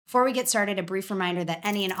Before we get started, a brief reminder that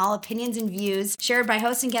any and all opinions and views shared by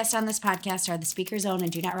hosts and guests on this podcast are the speaker's own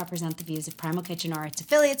and do not represent the views of Primal Kitchen or its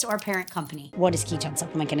affiliates or parent company. What is ketone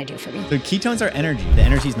supplement going to do for me? So ketones are energy. The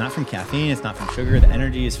energy is not from caffeine. It's not from sugar. The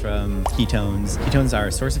energy is from ketones. Ketones are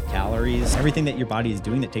a source of calories. Everything that your body is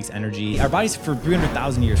doing that takes energy. Our bodies for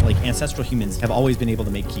 300,000 years, like ancestral humans, have always been able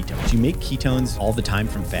to make ketones. You make ketones all the time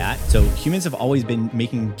from fat. So humans have always been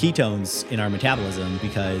making ketones in our metabolism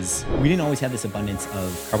because we didn't always have this abundance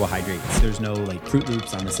of carbohydrates. There's no like Fruit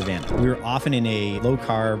Loops on the savannah. We were often in a low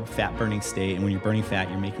carb, fat burning state. And when you're burning fat,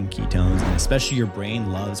 you're making ketones. And especially your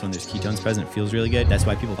brain loves when there's ketones present. It feels really good. That's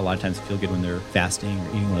why people a lot of times feel good when they're fasting or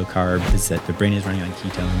eating low carb, is that their brain is running on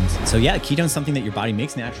ketones. So yeah, ketones is something that your body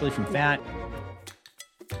makes naturally from fat.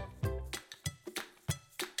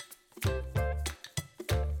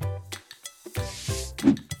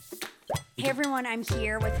 Hey everyone, I'm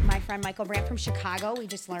here with my friend Michael Brandt from Chicago. We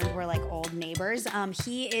just learned we're like old neighbors.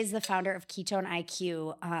 He is the founder of Ketone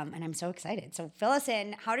IQ, and I'm so excited. So fill us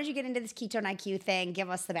in. How did you get into this Ketone IQ thing? Give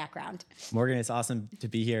us the background. Morgan, it's awesome to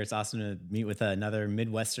be here. It's awesome to meet with another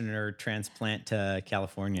Midwesterner transplant to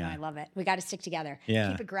California. I love it. We got to stick together.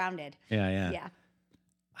 Yeah. Keep it grounded. Yeah.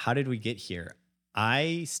 How did we get here?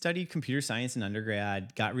 I studied computer science in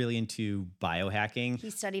undergrad, got really into biohacking. He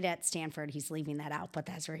studied at Stanford. He's leaving that out, but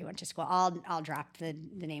that's where he went to school. I'll drop the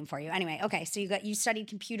name for you. Anyway, okay, so you studied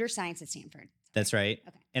computer science at Stanford. That's right.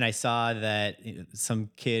 Okay. And I saw that some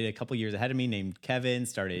kid a couple years ahead of me named Kevin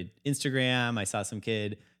started Instagram. I saw some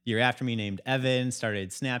kid year after me named Evan started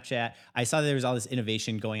Snapchat. I saw there was all this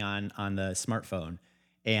innovation going on the smartphone.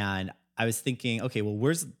 And I was thinking, okay, well,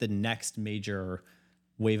 where's the next major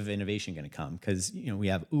wave of innovation going to come? Because we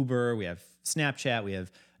have Uber, we have Snapchat, we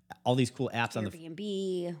have all these cool apps on the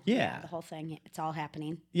Airbnb, the whole thing. It's all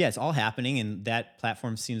happening. Yeah, it's all happening, and that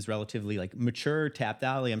platform seems relatively like mature, tapped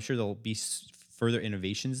out. Like, I'm sure there'll be further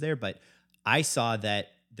innovations there, but I saw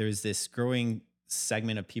that there's this growing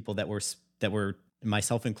segment of people that were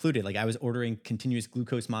myself included. Like, I was ordering continuous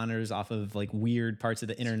glucose monitors off of like weird parts of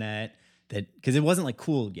the internet because it wasn't like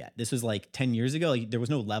cool yet. This was like 10 years ago. Like, there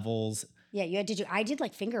was no levels. Yeah, I did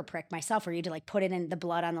like finger prick myself, where you had to like put it in the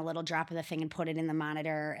blood on the little drop of the thing and put it in the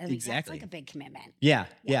monitor. And exactly. That's like a big commitment. Yeah.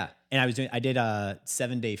 And I did a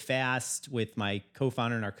 7-day fast with my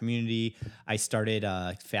co-founder in our community. I started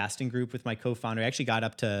a fasting group with my co-founder. I actually got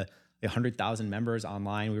up to 100,000 members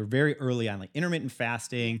online. We were very early on like intermittent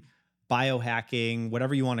fasting, biohacking,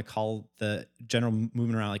 whatever you want to call the general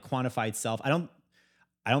movement around like quantified self. I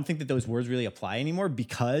don't think that those words really apply anymore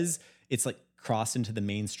because it's like crossed into the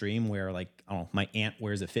mainstream where like, I don't know, my aunt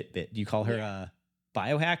wears a Fitbit. Do you call her a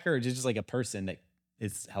biohacker or just like a person that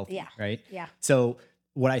is healthy, right? Yeah. So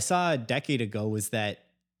what I saw a decade ago was that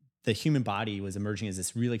the human body was emerging as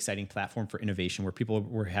this really exciting platform for innovation where people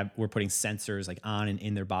were putting sensors like on and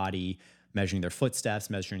in their body, measuring their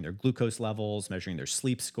footsteps, measuring their glucose levels, measuring their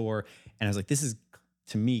sleep score. And I was like, this is,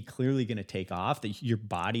 to me, clearly going to take off. That your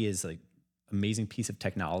body is like amazing piece of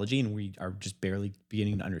technology and we are just barely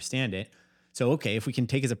beginning to understand it. So, okay, if we can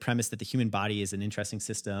take as a premise that the human body is an interesting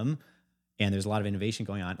system and there's a lot of innovation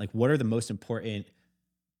going on, like what are the most important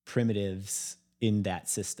primitives in that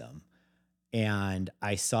system? And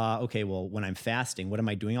I saw, okay, well, when I'm fasting, what am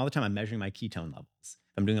I doing all the time? I'm measuring my ketone levels.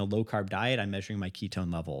 If I'm doing a low carb diet, I'm measuring my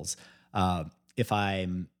ketone levels. If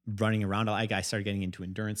I'm running around, I started getting into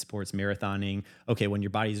endurance sports, marathoning. Okay, when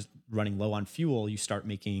your body's running low on fuel, you start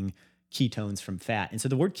making ketones from fat. And so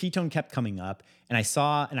the word ketone kept coming up, and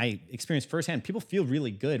I experienced firsthand, people feel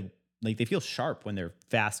really good. Like they feel sharp when they're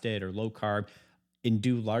fasted or low carb and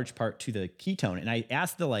due large part to the ketone. And I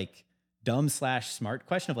asked the like dumb/smart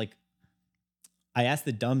question of like,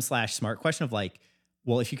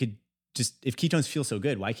 well, if ketones feel so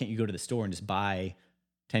good, why can't you go to the store and just buy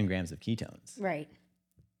 10 grams of ketones? Right.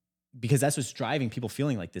 Because that's what's driving people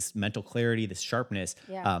feeling like this mental clarity, this sharpness.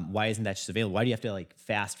 Yeah. Why isn't that just available? Why do you have to like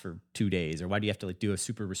fast for 2 days? Or why do you have to like do a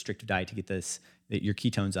super restrictive diet to get your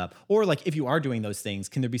ketones up? Or like if you are doing those things,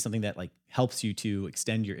 can there be something that like helps you to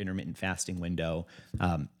extend your intermittent fasting window?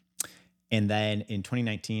 And then in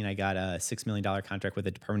 2019, I got a $6 million contract with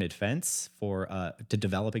the Department of Defense to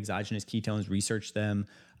develop exogenous ketones, research them.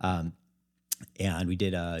 And we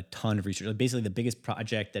did a ton of research. Basically, the biggest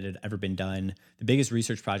project that had ever been done, the biggest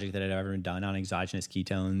research project that had ever been done on exogenous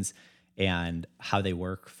ketones and how they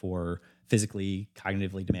work for physically,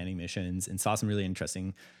 cognitively demanding missions, and saw some really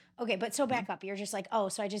interesting. Okay, but so back up. You're just like, oh,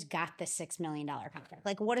 so I just got this $6 million contract.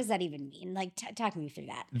 Like, what does that even mean? Like, talk me through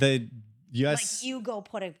that. The U.S. Like, you go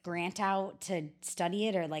put a grant out to study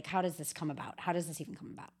it, or like, how does this come about? How does this even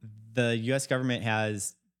come about? The U.S. government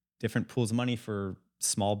has different pools of money for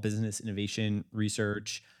small business innovation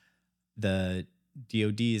research. The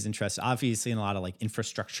DoD is interested, obviously, in a lot of like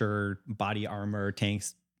infrastructure, body armor,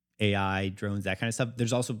 tanks, AI, drones, that kind of stuff.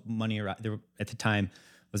 There's also money around there at the time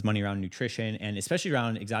was money around nutrition, and especially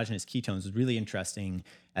around exogenous ketones was really interesting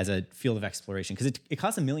as a field of exploration because it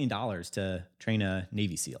costs $1 million to train a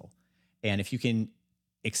Navy SEAL. And if you can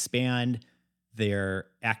expand their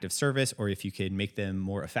active service, or if you can make them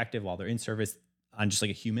more effective while they're in service on just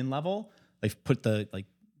like a human level, like put the like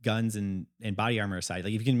guns and body armor aside,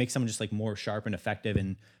 like if you can make someone just like more sharp and effective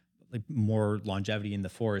and like more longevity in the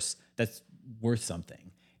force, that's worth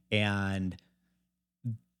something. And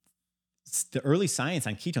the early science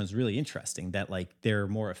on ketones is really interesting, that like they're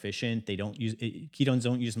more efficient. They don't use ketones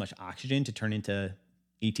don't use much oxygen to turn into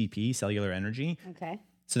ATP, cellular energy. Okay.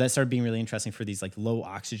 So that started being really interesting for these like low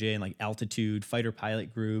oxygen, like altitude fighter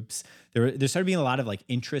pilot groups. There started being a lot of like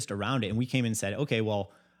interest around it. And we came in and said, okay,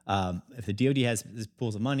 well, if the DoD has these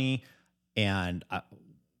pools of money, and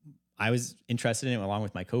I was interested in it along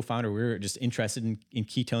with my co-founder, we were just interested in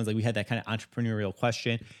ketones. Like we had that kind of entrepreneurial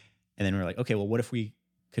question. And then we were like, okay, well, what if we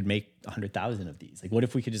could make 100,000 of these? Like, what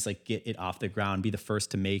if we could just like get it off the ground, be the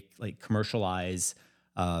first to make like commercialize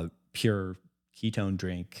pure ketone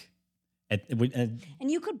drink? And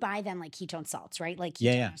you could buy them like ketone salts, right? Like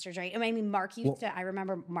ketone esters, right? I mean, Mark used to, I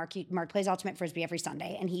remember Mark plays Ultimate Frisbee every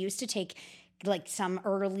Sunday, and he used to take like some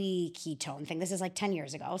early ketone thing. This is like 10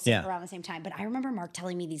 years ago, so around the same time. But I remember Mark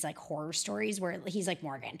telling me these like horror stories where he's like,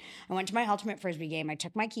 Morgan, I went to my Ultimate Frisbee game. I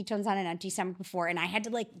took my ketones on an empty stomach before, and I had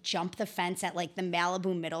to like jump the fence at like the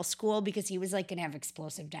Malibu Middle School because he was like going to have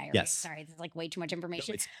explosive diarrhea. Yes. Sorry, this is like way too much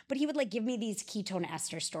information. But he would like give me these ketone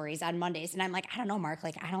ester stories on Mondays. And I'm like, I don't know, Mark,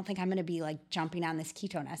 like, I don't think I'm going to be like jumping on this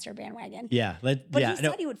ketone ester bandwagon. Yeah. But he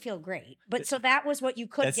said he would feel great. But so that was what you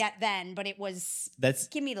could get then, but it was,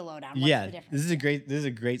 give me the lowdown. What's the difference? This is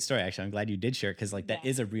a great story. Actually, I'm glad you did share it, because like that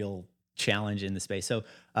is a real challenge in the space. So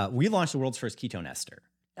we launched the world's first ketone ester.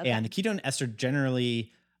 Okay. And the ketone ester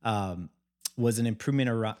generally was an improvement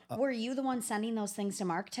around. Were you the one sending those things to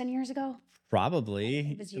Mark 10 years ago?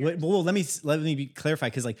 Probably. Well, let me be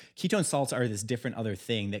clarified, because like ketone salts are this different other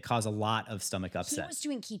thing that cause a lot of stomach upset. He was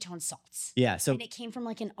doing ketone salts. Yeah. So and it came from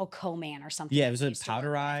like an Oco man or something. Yeah, it was a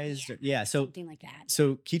powderized. So something like that.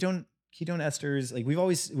 So ketone esters, like we've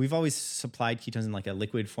always supplied ketones in like a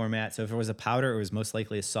liquid format. So if it was a powder, it was most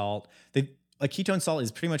likely a salt. A ketone salt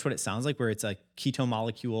is pretty much what it sounds like, where it's a ketone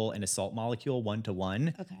molecule and a salt molecule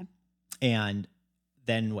 1-to-1. Okay. And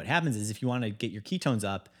then what happens is, if you want to get your ketones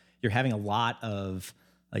up, you're having a lot of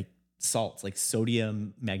like salts, like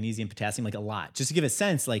sodium, magnesium, potassium, like a lot. Just to give a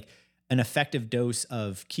sense, like an effective dose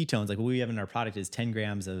of ketones, like what we have in our product is 10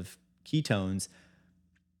 grams of ketones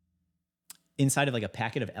inside of like a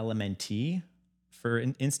packet of LMNT, for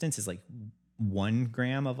instance, is like 1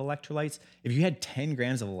 gram of electrolytes. If you had 10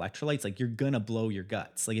 grams of electrolytes, like you're gonna blow your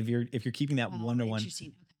guts. Like if you're keeping that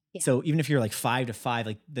 1-to-1. Yeah. So even if you're like 5-to-5,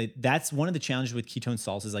 like that's one of the challenges with ketone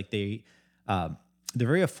salts, is like they're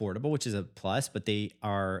very affordable, which is a plus, but they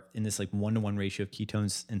are in this like 1-to-1 ratio of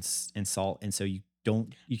ketones and salt. And so you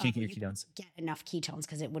can't get your ketones. Get enough ketones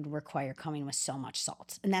because it would require coming with so much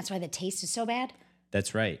salt. And that's why the taste is so bad.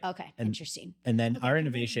 That's right. Okay. Interesting. And then our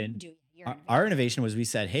innovation was, we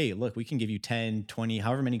said, hey, look, we can give you 10, 20,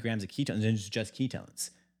 however many grams of ketones, and it's just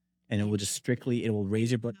ketones. And it will just it will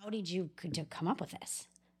raise your blood. How did you come up with this?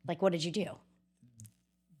 Like, what did you do?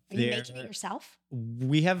 Are you making it yourself?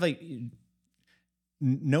 We have like,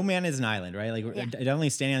 no man is an island, right? Like definitely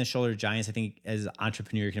standing on the shoulder of giants. I think as an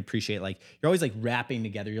entrepreneur, you can appreciate, like, you're always like wrapping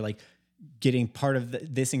together. You're like getting part of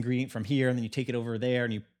this ingredient from here, and then you take it over there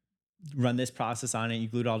and you run this process on it, and you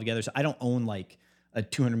glue it all together. So I don't own like a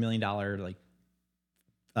 $200 million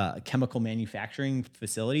like chemical manufacturing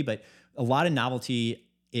facility, but a lot of novelty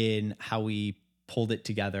in how we pulled it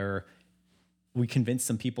together. We convinced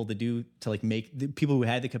some people to make the people who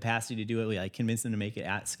had the capacity to do it. We like convinced them to make it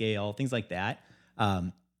at scale, things like that.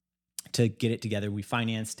 To get it together, we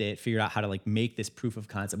financed it, figured out how to like make this proof of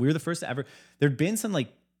concept. We were the first to ever. There'd been some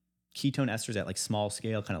like ketone esters at like small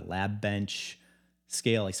scale, kind of lab bench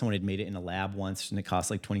scale. Like someone had made it in a lab once, and it cost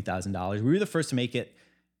like $20,000. We were the first to make it.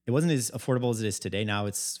 It wasn't as affordable as it is today. Now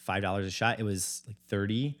it's $5 a shot. It was like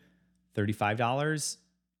 $30, $35.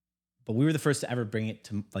 But we were the first to ever bring it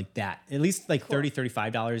to like that. At least like $30,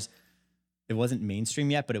 $35. It wasn't mainstream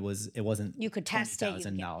yet, but it wasn't. You could test it, you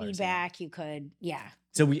could get feedback, you could,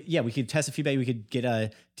 So we could test the feedback. We could get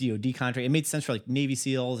a DoD contract. It made sense for like Navy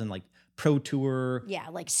SEALs and like pro tour. Yeah,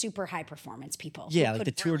 like super high performance people. Yeah, like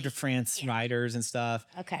the Tour de France riders and stuff.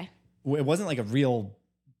 Okay. It wasn't like a real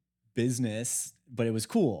business, but it was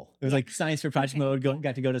cool. It was like science fair project mode.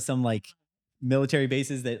 Got to go to some like military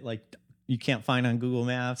bases that like you can't find on Google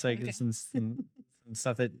Maps, like some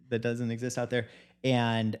stuff that doesn't exist out there.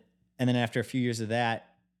 And then after a few years of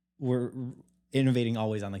that, we're innovating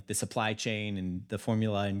always on like the supply chain and the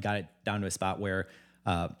formula, and got it down to a spot where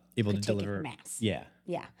able to Could take it deliver. mass. Yeah.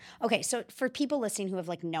 Yeah. Okay. So for people listening who have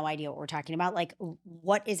like no idea what we're talking about, like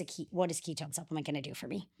what is ketone supplement going to do for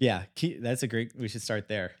me? Yeah. That's a great, we should start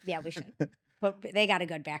there. Yeah, we should. But they got a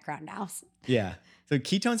good background now. Yeah. So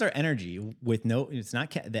ketones are energy with it's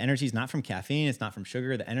not, the energy is not from caffeine. It's not from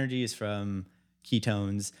sugar. The energy is from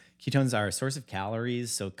ketones. Ketones are a source of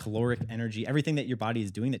calories. So caloric energy, everything that your body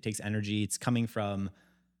is doing that takes energy, it's coming from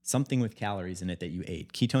something with calories in it that you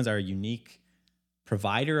ate. Ketones are a unique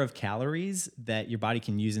provider of calories that your body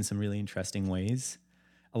can use in some really interesting ways.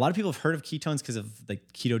 A lot of people have heard of ketones because of the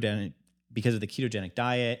ketogenic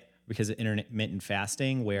diet, because of intermittent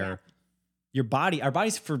fasting, where our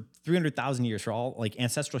bodies for 300,000 years, for all like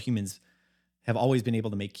ancestral humans, have always been able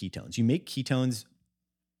to make ketones. You make ketones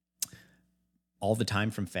all the time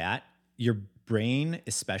from fat. Your brain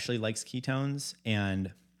especially likes ketones,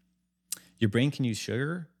 and your brain can use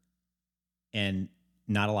sugar and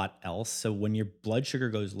not a lot else. So when your blood sugar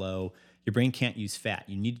goes low, your brain can't use fat.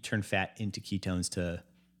 You need to turn fat into ketones to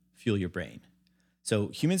fuel your brain. So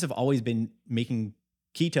humans have always been making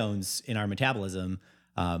ketones in our metabolism,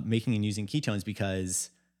 making and using ketones, because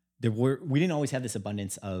we didn't always have this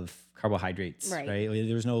abundance of carbohydrates, right?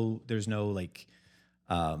 There's no like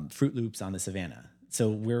Fruit Loops on the savannah. So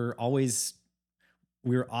we're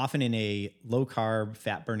often in a low carb,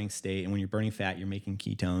 fat burning state. And when you're burning fat, you're making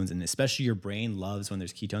ketones. And especially your brain loves when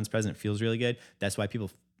there's ketones present. It feels really good. That's why people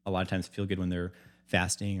a lot of times feel good when they're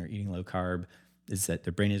fasting or eating low carb, is that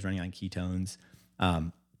their brain is running on ketones.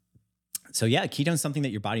 So yeah, ketones is something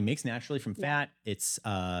that your body makes naturally from fat. It's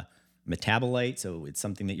metabolite. So it's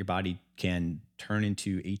something that your body can turn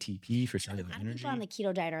into ATP for cellular energy. People on the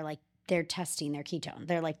keto diet are like, they're testing their ketone.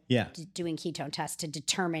 They're like doing ketone tests to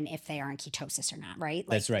determine if they are in ketosis or not, right?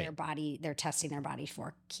 Like that's right. They're testing their body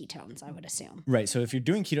for ketones, I would assume. Right. So if you're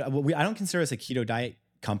doing keto, I don't consider us a keto diet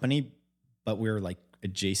company, but we're like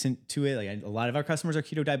adjacent to it. Like a lot of our customers are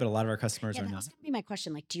keto diet, but a lot of our customers are not. That's going to be my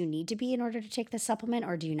question. Like, do you need to be in order to take this supplement,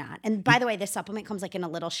 or do you not? And by the way, this supplement comes like in a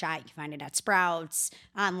little shot. You can find it at Sprouts,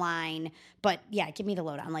 online. But yeah, give me the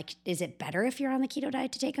lowdown. Like, is it better if you're on the keto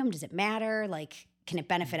diet to take them? Does it matter? Like, can it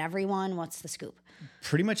benefit everyone? What's the scoop?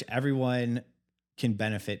 Pretty much everyone can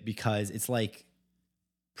benefit, because it's like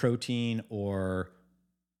protein or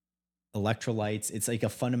electrolytes. It's like a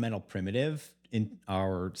fundamental primitive in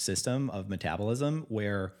our system of metabolism,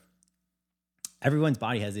 where everyone's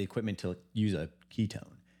body has the equipment to use a ketone.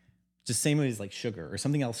 Just same way as like sugar or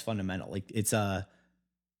something else fundamental. Like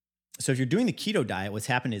so if you're doing the keto diet, what's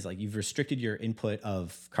happened is like you've restricted your input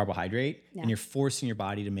of carbohydrate, and you're forcing your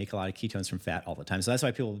body to make a lot of ketones from fat all the time. So that's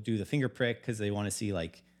why people do the finger prick, because they want to see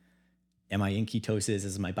like, am I in ketosis?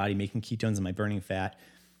 Is my body making ketones? Am I burning fat?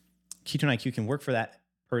 Ketone IQ can work for that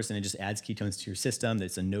person. It just adds ketones to your system.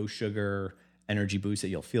 That's a no sugar energy boost that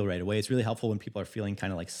you'll feel right away. It's really helpful when people are feeling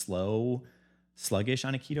kind of like sluggish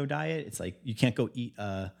on a keto diet. It's like, you can't go eat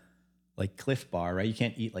like Cliff Bar, right? You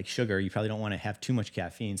can't eat like sugar. You probably don't want to have too much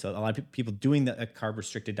caffeine. So a lot of people doing a carb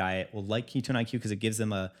restricted diet will like Ketone IQ, because it gives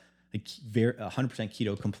them a 100%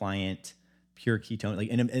 keto compliant, pure ketone. Like,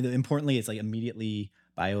 and importantly, it's like immediately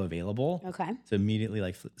bioavailable. Okay. So immediately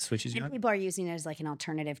like switches you on. People are using it as like an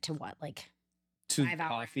alternative to what? Like to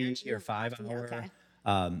coffee or 5 hour.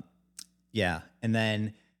 Okay. Yeah. And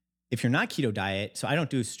then if you're not keto diet, so I don't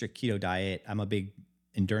do a strict keto diet. I'm a big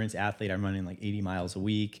endurance athlete. I'm running like 80 miles a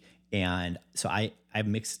week. And so I have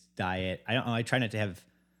mixed diet. I try not to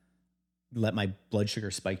let my blood sugar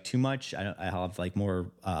spike too much. I'll have like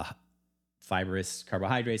more fibrous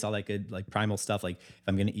carbohydrates, all that good like primal stuff. Like if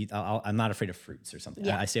I'm gonna eat, I'm not afraid of fruits or something.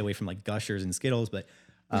 I stay away from like Gushers and Skittles, but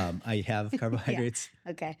I have carbohydrates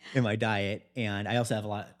in my diet, and I also have a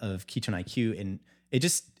lot of ketone IQ, and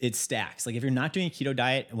it stacks. Like if you're not doing a keto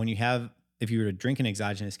diet, if you were to drink an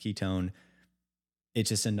exogenous ketone, it's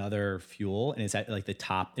just another fuel, and it's at like the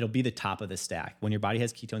top. It'll be the top of the stack. When your body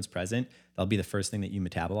has ketones present, that'll be the first thing that you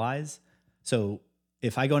metabolize. So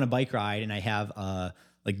if I go on a bike ride and I have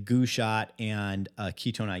like goo shot and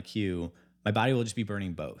ketone IQ, my body will just be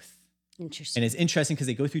burning both. Interesting. And it's interesting because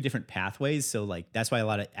they go through different pathways. So like that's why a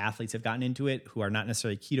lot of athletes have gotten into it who are not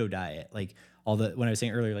necessarily keto diet. Like when I was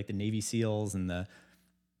saying earlier, like the Navy SEALs and the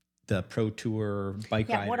Pro Tour bike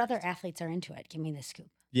riders. What other athletes are into it? Give me the scoop.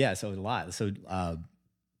 Yeah, so a lot. So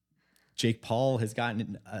Jake Paul has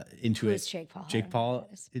gotten into it. Who's Jake Paul? Jake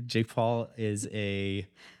Paul is a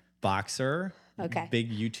boxer, big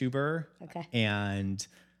YouTuber, and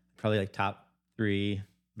probably like top 3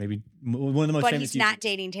 maybe one of the most But famous. he's not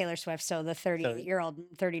dating Taylor Swift, so the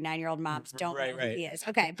 39-year-old moms don't know who he is.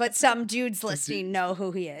 Okay, but some dudes listening know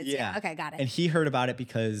who he is. Yeah. Okay, got it. And he heard about it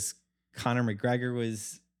because Conor McGregor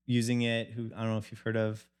was using it. Who I don't know if you've heard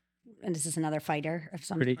of. And is this another fighter of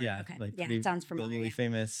some Pretty, sort? yeah, Okay. like Yeah, pretty sounds familiar. globally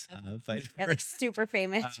famous fighter. Yeah, like super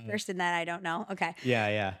famous person that I don't know. Okay.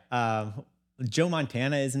 Yeah. Joe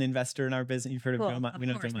Montana is an investor in our business. You've heard of Joe Montana? We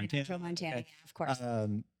know Joe Montana. Joe Montana, Okay. yeah, of course.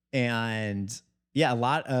 And yeah, a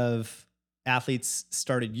lot of athletes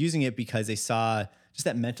started using it because they saw just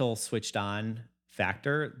that mental switched on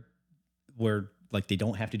factor where like they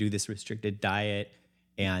don't have to do this restricted diet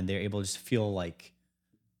and they're able to just feel like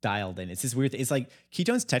dialed in. It's this weird thing. It's like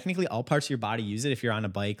ketones, technically all parts of your body use it. If you're on a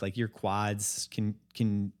bike, like your quads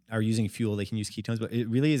are using fuel, they can use ketones, but it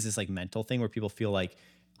really is this like mental thing where people feel like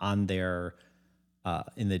on their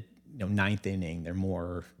in the ninth inning, they're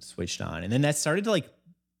more switched on. And then that started to like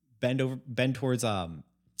bend towards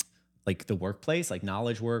like the workplace, like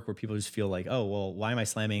knowledge work, where people just feel like, oh, well, why am I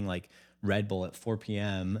slamming like Red Bull at 4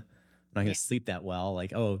 p.m.? I'm not going to sleep that well.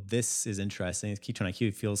 Like, oh, this is interesting. It's ketone IQ.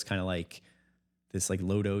 It feels kind of like this like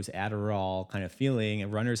low dose Adderall kind of feeling, a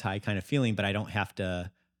runner's high kind of feeling, but I don't have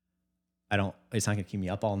to, it's not going to keep me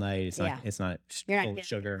up all night. It's not You're full not of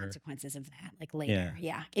sugar. the consequences of that like later.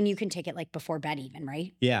 Yeah. And you can take it like before bed even,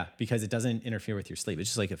 right? Yeah. Because it doesn't interfere with your sleep. It's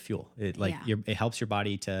just like a fuel. It like it helps your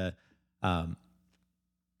body to,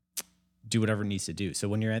 do whatever it needs to do. So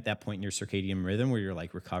when you're at that point in your circadian rhythm where you're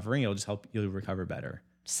like recovering, it'll just help you recover better.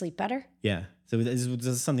 Sleep better? Yeah. So this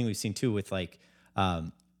is something we've seen too with like,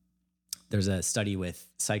 there's a study with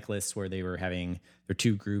cyclists where there were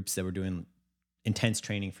two groups that were doing intense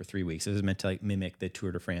training for 3 weeks. It was meant to like mimic the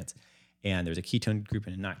Tour de France. And there's a ketone group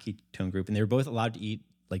and a not ketone group. And they were both allowed to eat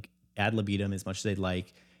like ad libitum as much as they'd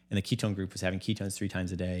like. And the ketone group was having ketones 3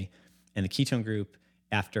 times a day. And the ketone group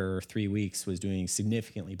after 3 weeks was doing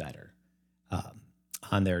significantly better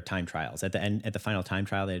on their time trials. At the final time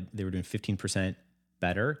trial, they were doing 15%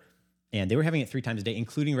 better. And they were having it 3 times a day,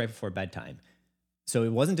 including right before bedtime. So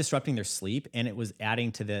it wasn't disrupting their sleep, and it was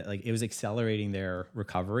adding to it was accelerating their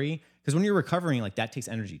recovery. Because when you're recovering, like that takes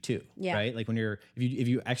energy too, right? Like if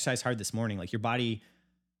you exercise hard this morning, like your body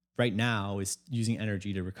right now is using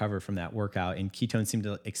energy to recover from that workout, and ketones seem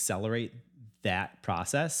to accelerate that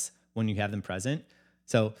process when you have them present.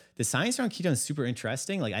 So the science around ketones is super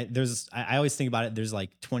interesting. Like I always think about it. There's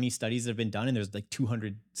like 20 studies that have been done, and there's like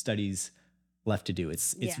 200 studies left to do.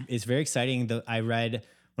 It's very exciting. I read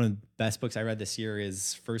one of the best books I read this year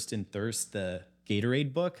is First and Thirst, the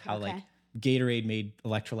Gatorade book. How like Gatorade made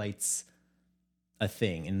electrolytes a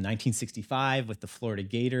thing in 1965 with the Florida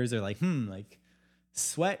Gators. They're like, like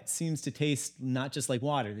sweat seems to taste not just like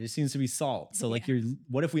water. There seems to be salt. So like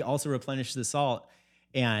what if we also replenish the salt?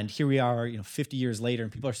 And here we are, 50 years later,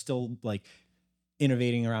 and people are still like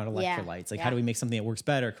innovating around electrolytes. Like, how do we make something that works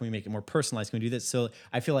better? Can we make it more personalized? Can we do this? So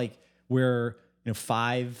I feel like we're,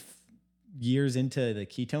 5 years into the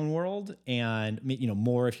ketone world, and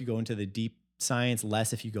more if you go into the deep science,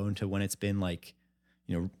 less if you go into when it's been like,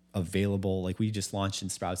 available. Like we just launched in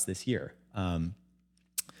Sprouts this year.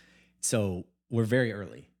 So we're very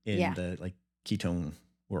early in the like ketone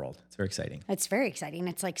world. It's very exciting. It's very exciting.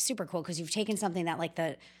 It's like super cool because you've taken something that like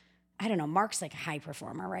Mark's like a high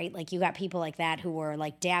performer, right? Like you got people like that who were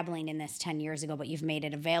like dabbling in this 10 years ago, but you've made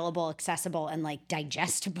it available, accessible, and like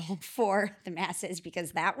digestible for the masses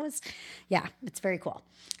because that was, it's very cool.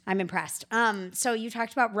 I'm impressed. So you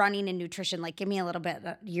talked about running and nutrition. Like give me a little bit.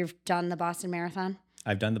 You've done the Boston Marathon?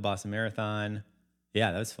 I've done the Boston Marathon.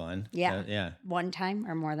 Yeah, that was fun. Yeah. One time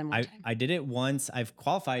or more than one time? I did it once. I've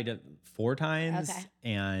qualified 4 times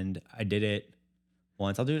and I did it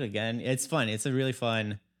once. I'll do it again. It's fun. It's a really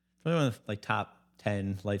fun, probably one of the like top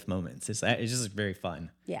 10 life moments. It's just very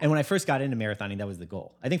fun. Yeah. And when I first got into marathoning, that was the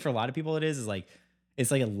goal. I think for a lot of people it's like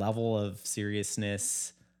a level of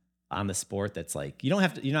seriousness on the sport that's like, you're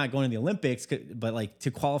not going to the Olympics, but like to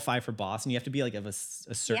qualify for Boston, you have to be like of a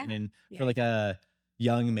certain, for like a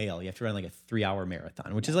young male, you have to run like a 3-hour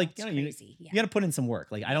marathon, which is like, you got to put in some work.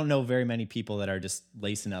 Like I don't know very many people that are just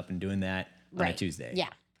lacing up and doing that on a Tuesday. Yeah,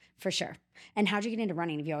 for sure. And how'd you get into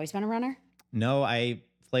running? Have you always been a runner? No, I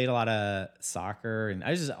played a lot of soccer and I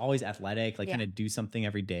was just always athletic, like kind of do something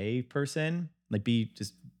every day person, like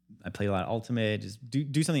I played a lot of ultimate, just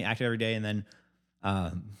do something active every day. And then,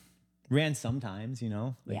 ran sometimes,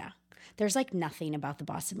 There's like nothing about the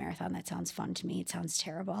Boston Marathon that sounds fun to me. It sounds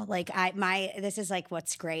terrible. Like this is like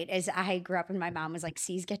what's great is I grew up and my mom was like,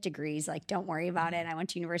 C's get degrees. Like, don't worry about it. I went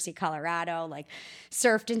to University of Colorado, like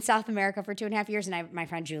surfed in South America for 2.5 years. And my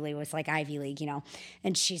friend Julie was like Ivy League, you know,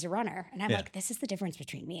 and she's a runner. And I'm like, this is the difference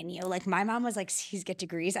between me and you. Like my mom was like, C's get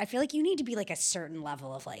degrees. I feel like you need to be like a certain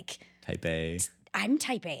level of like Type A. I'm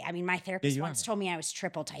type A. I mean, my therapist once told me I was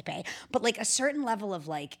triple type A, but like a certain level of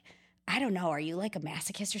like, I don't know. Are you like a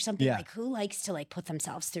masochist or something? Yeah. Like who likes to like put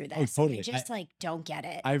themselves through this? Oh, totally. I just like don't get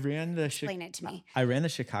it. Explain it to me. I ran the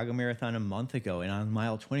Chicago Marathon a month ago, and on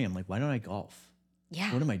mile 20, I'm like, why don't I golf?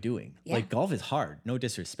 Yeah. What am I doing? Yeah. Like golf is hard, no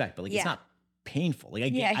disrespect, but like it's not painful. Like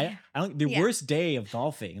I don't. The Yeah. worst day of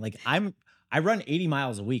golfing, like I run 80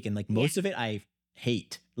 miles a week, and like most of it I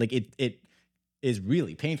hate. Like it is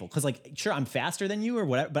really painful because like sure I'm faster than you or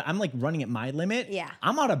whatever, but I'm like running at my limit. Yeah.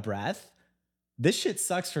 I'm out of breath. This shit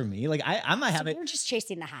sucks for me. Like I might have it. You're just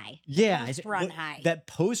chasing the high. Yeah. Post-run high. That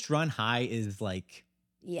post-run high is like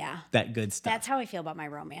that good stuff. That's how I feel about my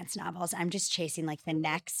romance novels. I'm just chasing like the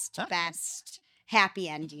next best happy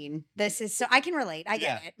ending. This is so I can relate. I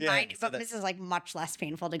get it. Yeah, but this is like much less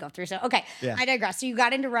painful to go through. So okay. Yeah. I digress. So you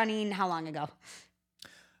got into running how long ago?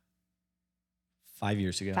 5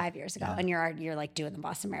 years ago. 5 years ago. And you're like doing the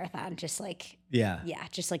Boston Marathon, just like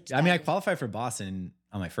just like I mean, I qualified for Boston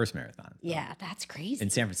on my first marathon. Yeah, that's crazy. In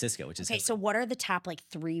San Francisco, which is okay. So what are the top like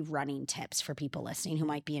 3 running tips for people listening who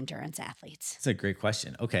might be endurance athletes? That's a great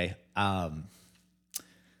question. Okay. Run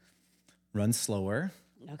slower.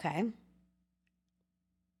 Okay.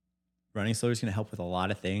 Running slower is going to help with a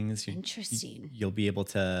lot of things. Interesting. You'll be able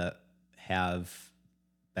to have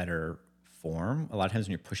better form. A lot of times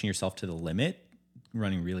when you're pushing yourself to the limit,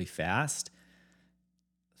 running really fast,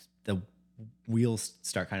 the wheels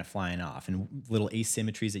start kind of flying off, and little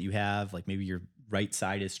asymmetries that you have, like maybe your right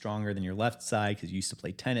side is stronger than your left side because you used to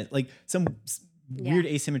play tennis. Like some weird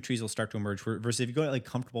asymmetries will start to emerge. Versus if you go at like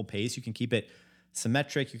comfortable pace, you can keep it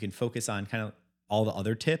symmetric. You can focus on kind of all the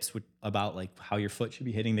other tips about like how your foot should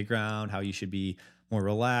be hitting the ground, how you should be more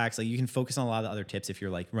relaxed. Like you can focus on a lot of the other tips if you're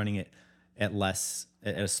like running it at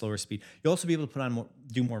a slower speed. You'll also be able to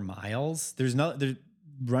do more miles.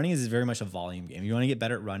 Running is very much a volume game. You want to get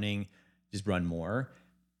better at running, just run more.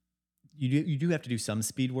 You do have to do some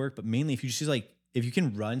speed work, but mainly if you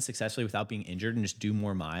can run successfully without being injured and just do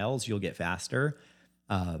more miles, you'll get faster.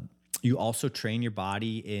 You also train your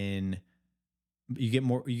body you get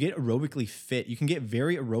aerobically fit. You can get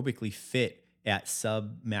very aerobically fit at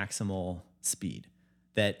sub-maximal speed.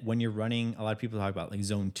 That when you're running, a lot of people talk about like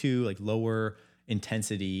zone 2, like lower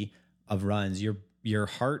intensity of runs, your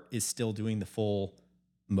heart is still doing the full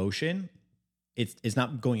motion. It's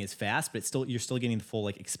not going as fast, but you're still getting the full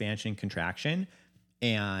like expansion, contraction,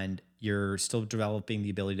 and you're still developing the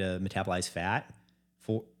ability to metabolize fat,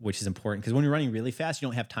 which is important because when you're running really fast, you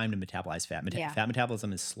don't have time to metabolize fat. Fat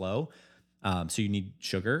metabolism is slow, so you need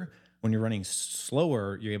sugar. When you're running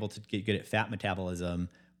slower, you're able to get good at fat metabolism,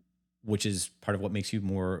 which is part of what makes you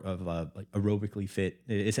more of a like aerobically fit.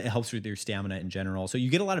 It helps with your stamina in general. So you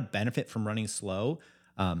get a lot of benefit from running slow.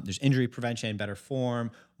 There's injury prevention, better form,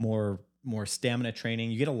 more stamina training.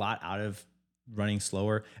 You get a lot out of running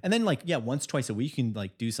slower. And then once, twice a week, you can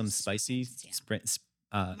like do some spicy sprints.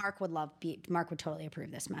 Mark would totally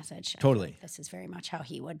approve this message. Totally. I think this is very much how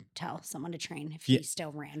he would tell someone to train if he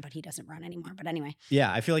still ran, but he doesn't run anymore. But anyway.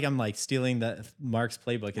 Yeah. I feel like I'm like stealing Mark's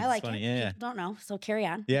playbook. It's like funny. it. Yeah. People don't know. So carry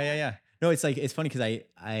on. Yeah. No, it's funny because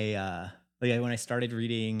I when I started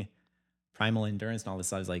reading Primal Endurance and all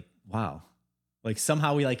this, I was like, wow, like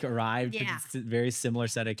somehow we like arrived to this very similar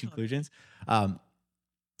set of conclusions.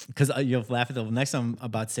 Because you'll laugh at the next one I'm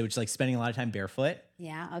about to say, which is like spending a lot of time barefoot.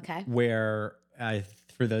 Yeah. Okay. Where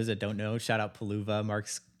for those that don't know, shout out Paluva,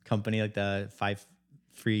 Mark's company, like the 5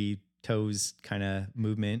 free toes kind of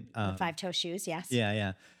movement. 5-toe shoes. Yes.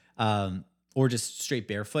 Yeah. Or just straight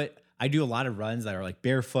barefoot. I do a lot of runs that are like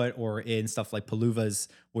barefoot or in stuff like Paluvas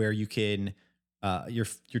where you can, your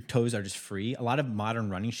toes are just free. A lot of modern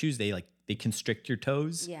running shoes, they constrict your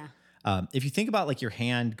toes. Yeah. If you think about like your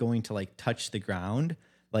hand going to like touch the ground,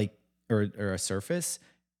 like, or a surface,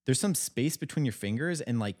 there's some space between your fingers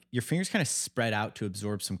and like your fingers kind of spread out to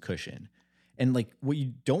absorb some cushion. And like what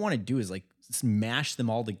you don't want to do is like smash them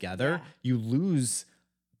all together. Yeah. You lose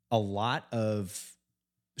a lot of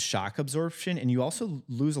shock absorption, and you also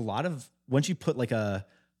lose a lot of, once you put like a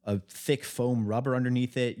thick foam rubber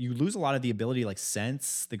underneath it, you lose a lot of the ability to like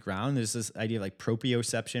sense the ground. There's this idea of like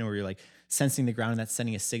proprioception where you're like sensing the ground and that's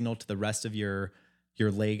sending a signal to the rest of your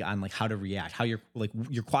leg on like how to react, how your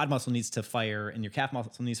quad muscle needs to fire and your calf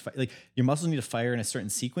muscle needs to fire. Like your muscles need to fire in a certain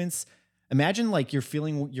sequence. Imagine like you're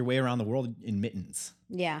feeling your way around the world in mittens.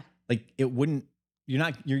 Yeah. like it wouldn't,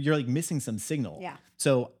 you're like missing some signal. Yeah.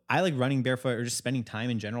 So I like running barefoot or just spending time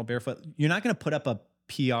in general barefoot. You're not going to put up a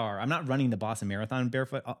PR. I'm not running the Boston Marathon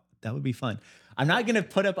barefoot. Oh, that would be fun. I'm not going to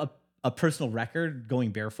put up a personal record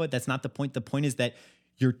going barefoot. That's not the point. The point is that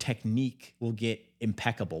your technique will get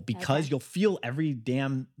impeccable because you'll feel every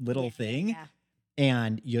damn little thing. Yeah.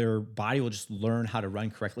 And your body will just learn how to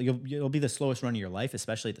run correctly. You'll be the slowest run of your life,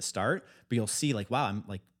 especially at the start, but you'll see like, wow,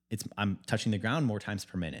 I'm touching the ground more times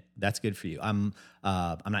per minute. That's good for you. I'm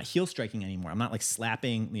not heel striking anymore. I'm not like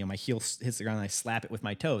slapping, my heel hits the ground and I slap it with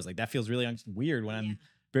my toes. Like that feels really weird when I'm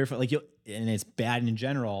barefoot, and it's bad in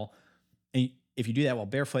general. And if you do that while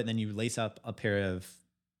barefoot, and then you lace up a pair of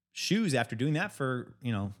shoes after doing that for,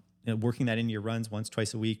 working that into your runs once,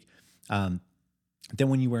 twice a week. Then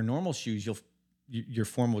when you wear normal shoes, your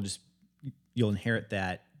form you'll inherit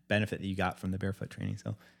that benefit that you got from the barefoot training.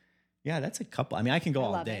 So yeah, that's a couple. I mean, I can go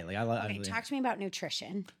all day. It. Like okay, talk to me about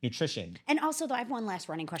nutrition. Nutrition. And also though, I have one last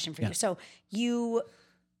running question for you. So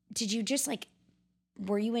did you just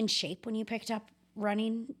were you in shape when you picked up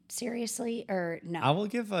running seriously or no? I will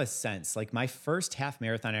give a sense. Like my first half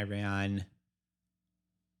marathon, I ran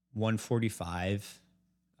 1:45,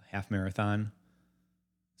 half marathon.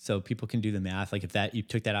 So people can do the math. Like if you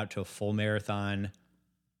took that out to a full marathon,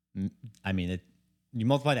 I mean, you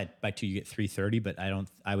multiply that by 2, you get 3:30. But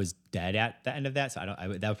I was dead at the end of that, so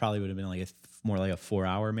that probably would have been like more like a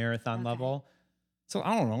 4-hour marathon level. So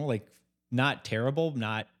I don't know, like not terrible,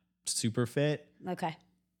 not super fit. Okay,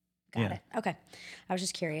 got it. Okay, I was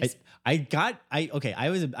just curious. I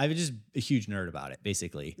was just a huge nerd about it,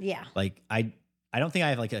 basically. Yeah, like I don't think I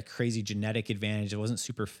have like a crazy genetic advantage. I wasn't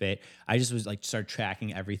super fit. I just was like started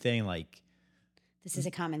tracking everything. Like this is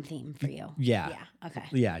a common theme for you. Yeah. Yeah. Okay.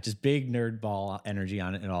 Yeah. Just big nerd ball energy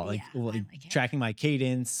on it and all. Like tracking my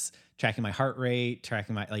cadence, tracking my heart rate,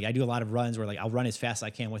 I do a lot of runs where like I'll run as fast as I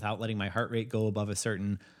can without letting my heart rate go above a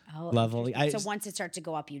certain level. So once it starts to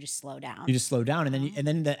go up, you just slow down. You just slow down. And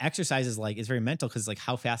then the exercise is like, it's very mental because like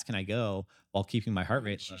how fast can I go while keeping my heart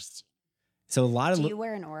rate low? So a lot of. Do you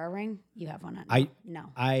wear an Oura ring? You have one on? No.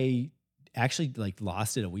 I actually like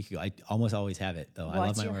lost it a week ago. I almost always have it though. What's I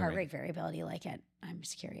love my your Oura heart ring. rate variability like it? I'm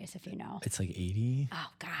just curious if you know. It's like 80. Oh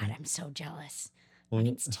God, I'm so jealous. Well,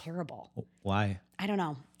 it's terrible. Why? I don't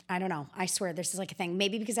know. I swear this is like a thing.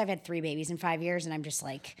 Maybe because I've had 3 babies in 5 years and I'm just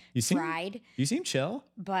like fried. You seem chill.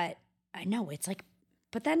 But I know it's like.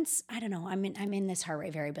 But then I don't know. I'm in this heart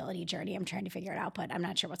rate variability journey. I'm trying to figure it out, but I'm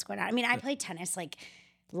not sure what's going on. I mean, I play tennis like.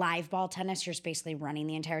 Live ball tennis, you're just basically running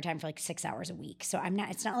the entire time for like 6 hours a week. So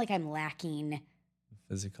it's not like I'm lacking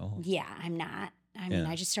physical. Yeah, I'm not. I mean,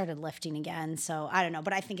 I just started lifting again. So I don't know,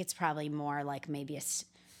 but I think it's probably more like maybe a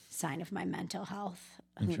sign of my mental health.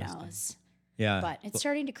 Who knows? Yeah. But it's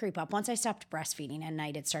starting to creep up. Once I stopped breastfeeding at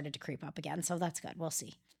night, it started to creep up again. So that's good. We'll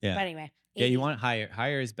see. Yeah. But anyway. Yeah, you want higher.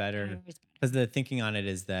 Higher is better. Because the thinking on it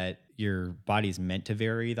is that your body's meant to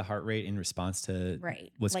vary the heart rate in response to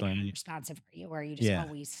what's going on. Responsive for you, where you just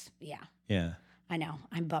always, Yeah. I know.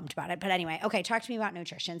 I'm bummed about it. But anyway, okay, talk to me about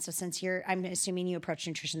nutrition. So since I'm assuming you approach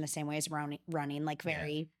nutrition the same way as running, like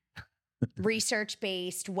very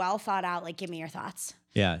research-based, well thought out, like give me your thoughts.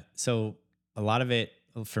 Yeah. So a lot of it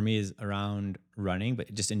for me is around running,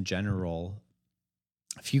 but just in general,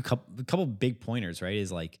 a couple big pointers, right?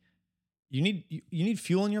 Is like, you need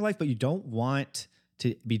fuel in your life, but you don't want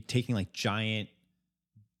to be taking like giant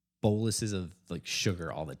boluses of like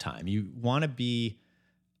sugar all the time. You want to be,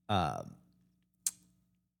 what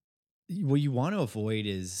you want to avoid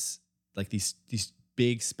is like these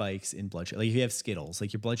big spikes in blood sugar. Like if you have Skittles,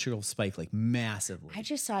 like your blood sugar will spike like massively. I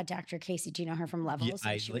just saw Dr. Casey. Do you know her from Levels?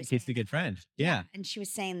 Yeah, Casey's a good friend. Yeah. And she was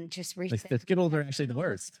saying just recently. Like the Skittles are actually the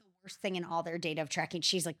worst. Worst thing in all their data of tracking.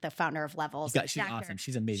 She's like the founder of Levels. She's awesome.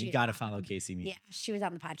 She's amazing. You got to follow Casey. Yeah, she was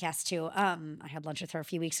on the podcast too. I had lunch with her a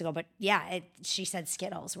few weeks ago, but she said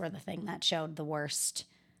Skittles were the thing that showed the worst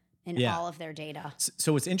in all of their data.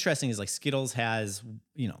 So what's interesting is like Skittles has,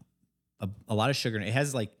 a lot of sugar in it. It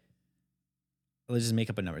has like, let's just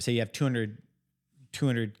make up a number. Say you have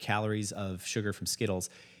 200 calories of sugar from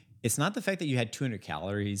Skittles. It's not the fact that you had 200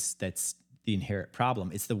 calories that's the inherent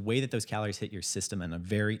problem. It's the way that those calories hit your system and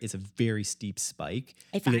it's a very steep spike.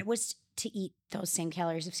 If I was to eat those same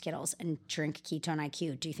calories of Skittles and drink Ketone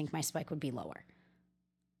IQ, do you think my spike would be lower?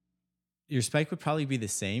 Your spike would probably be the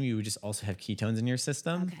same. You would just also have ketones in your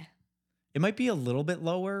system. Okay. It might be a little bit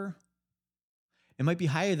lower. It might be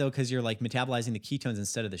higher though, because you're like metabolizing the ketones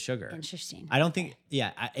instead of the sugar. Interesting. I don't think,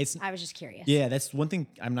 I was just curious. Yeah, that's one thing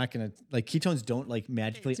I'm not going to, like ketones don't like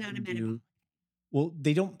magically It's not a metabolic. Well,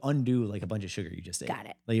 they don't undo like a bunch of sugar you just ate. Got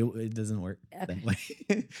it. Like it doesn't work. Okay. That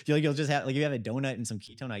way. You'll just have like you have a donut and some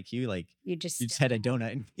ketone IQ. Like You just had a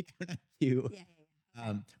donut and ketone IQ.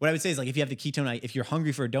 Yeah. What I would say is like if you have the ketone, if you're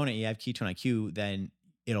hungry for a donut, you have ketone IQ, then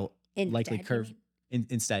it'll likely curve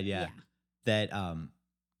instead. Yeah. That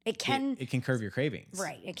it can curve your cravings.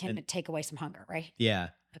 Right. It can take away some hunger. Right. Yeah.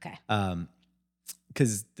 Okay.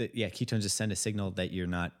 Because ketones just send a signal that you're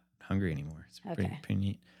not hungry anymore. It's pretty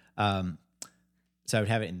neat. So I would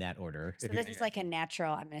have it in that order. So this is like a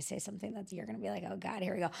natural, I'm going to say something that you're going to be like, oh God,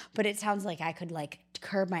 here we go. But it sounds like I could like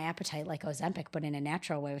curb my appetite like Ozempic, but in a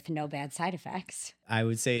natural way with no bad side effects. I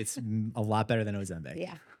would say it's a lot better than Ozempic.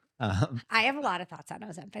 Yeah. I have a lot of thoughts on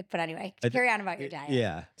Ozempic, but anyway, carry on about your diet.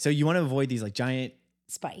 Yeah. So you want to avoid these like giant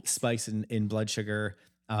spikes in blood sugar.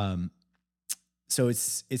 So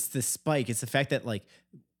it's the spike. It's the fact that like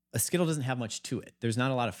a Skittle doesn't have much to it. There's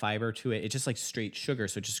not a lot of fiber to it. It's just like straight sugar.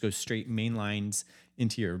 So it just goes straight main lines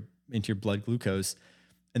into your blood glucose.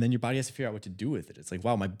 And then your body has to figure out what to do with it. It's like,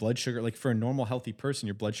 wow, my blood sugar, like for a normal healthy person,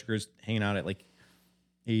 your blood sugar is hanging out at like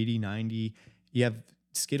 80, 90. You have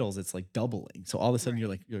Skittles, it's like doubling. So all of a sudden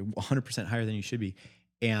you're 100% higher than you should be.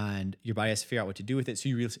 And your body has to figure out what to do with it. So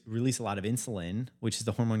you release a lot of insulin, which is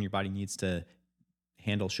the hormone your body needs to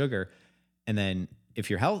handle sugar. And then if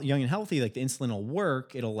you're young and healthy, like the insulin will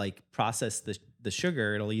work. It'll like process the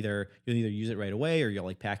sugar. You'll either use it right away, or you'll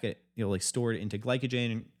like pack it, you'll like store it into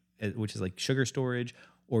glycogen, which is like sugar storage,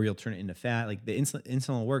 or you'll turn it into fat. Like the insulin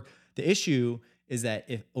will work. The issue is that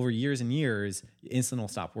if over years and years, insulin will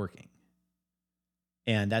stop working.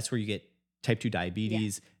 And that's where you get type 2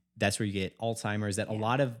 diabetes. Yeah. That's where you get Alzheimer's. That a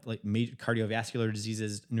lot of like major cardiovascular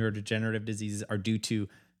diseases, neurodegenerative diseases are due to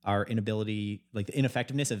our inability, like the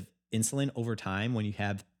ineffectiveness of insulin over time. When you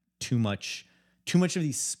have too much of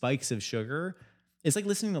these spikes of sugar, it's like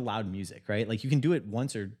listening to loud music, right? Like you can do it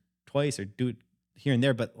once or twice or do it here and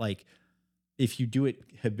there, but like if you do it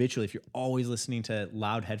habitually, if you're always listening to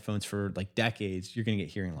loud headphones for like decades, you're going to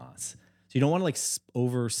get hearing loss. So you don't want to like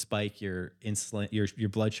over spike your insulin, your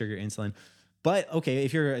blood sugar, insulin. But okay,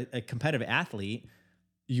 if you're a competitive athlete,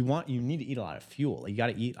 you need to eat a lot of fuel. Like you got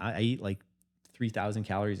to eat. I eat like 3,000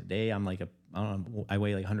 calories a day. I'm like I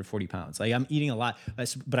weigh like 140 pounds. Like I'm eating a lot,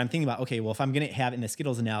 but I'm thinking about, okay, well, if I'm going to have, in the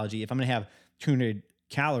Skittles analogy, if I'm going to have 200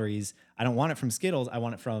 calories, I don't want it from Skittles. I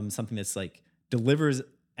want it from something that's like delivers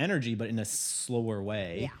energy, but in a slower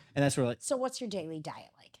way. Yeah. And that's where like, so what's your daily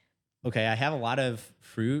diet like? Okay. I have a lot of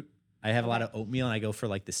fruit. I have a lot of oatmeal, and I go for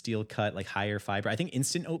like the steel cut, like higher fiber. I think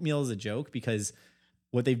instant oatmeal is a joke, because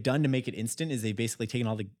what they've done to make it instant is they've basically taken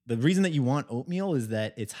all the reason that you want oatmeal is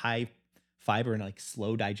that it's high fiber and like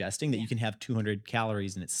slow digesting, that you can have 200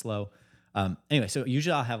 calories and it's slow. Anyway, so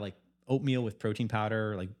usually I'll have like oatmeal with protein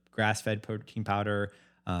powder, like grass-fed protein powder,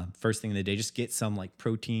 first thing in the day. Just get some like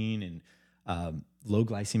protein and low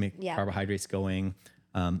glycemic carbohydrates going.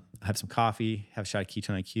 Have some coffee, have a shot of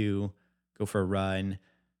ketone IQ, go for a run,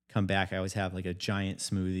 come back. I always have like a giant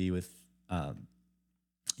smoothie with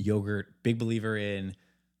yogurt. Big believer in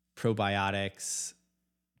probiotics.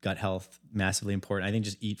 Gut health, massively important. I think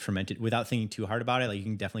just eat fermented without thinking too hard about it. Like you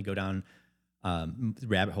can definitely go down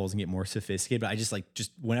rabbit holes and get more sophisticated. But I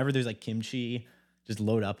just whenever there's like kimchi, just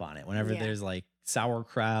load up on it. Whenever there's like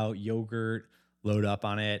sauerkraut, yogurt, load up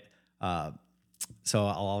on it. So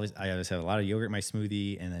I always have a lot of yogurt in my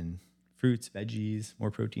smoothie, and then fruits, veggies, more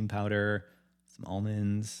protein powder, some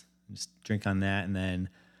almonds. Just drink on that, and then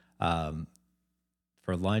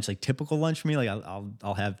for lunch, like typical lunch for me, like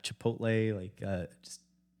I'll have Chipotle, like just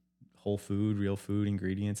whole food, real food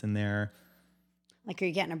ingredients in there. Like, are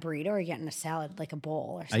you getting a burrito or are you getting a salad, like a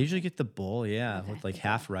bowl or something? I usually get the bowl, with like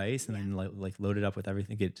half rice, and then like load it up with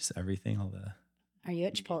everything. Get just everything, all the. Are you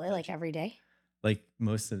at Chipotle like every day? Like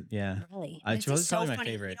most of, Really? Chipotle's probably my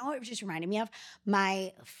favorite. You know what it just reminded me of?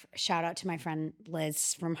 My shout out to my friend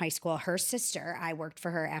Liz from high school. Her sister, I worked for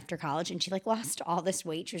her after college, and she like lost all this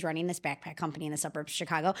weight. She was running this backpack company in the suburbs of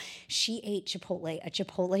Chicago. She ate a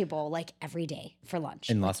Chipotle bowl like every day for lunch.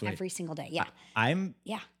 And lost weight. Every single day. Yeah.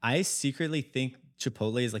 I secretly think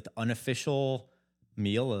Chipotle is like the unofficial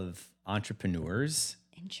meal of entrepreneurs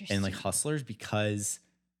and like hustlers, because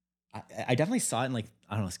I definitely saw it in like,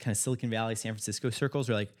 I don't know, it's kind of Silicon Valley, San Francisco circles,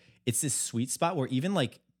 where like it's this sweet spot where even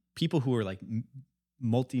like people who are like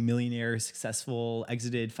multi-millionaire, successful,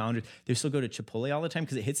 exited founders, they still go to Chipotle all the time,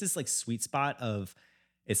 because it hits this like sweet spot of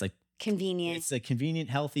it's like convenient. It's like convenient,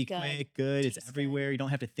 healthy, quick, good. It's everywhere. Good. You don't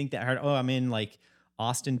have to think that hard. Oh, I'm in like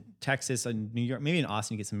Austin, Texas, and New York. Maybe in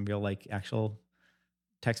Austin you get some real like actual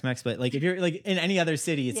Tex-Mex, but like if you're like in any other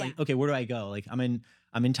city, it's like, okay, where do I go? Like I'm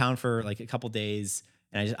in town for like a couple days,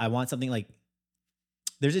 and I want something like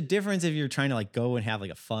there's a difference if you're trying to like go and have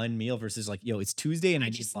like a fun meal versus like, yo, it's Tuesday and I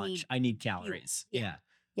need just lunch. need I need calories. Yeah.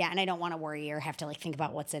 Yeah, and I don't want to worry or have to like think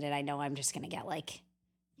about what's in it. I know I'm just gonna get like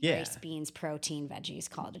Yeah. rice, beans, protein, veggies,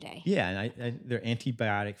 call it a day. Yeah. And they're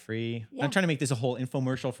antibiotic free. Yeah. I'm trying to make this a whole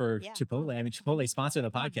infomercial for Yeah. Chipotle. I mean, Chipotle sponsored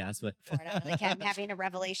the podcast, but For it. Like I'm having a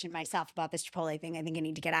revelation myself about this Chipotle thing. I think I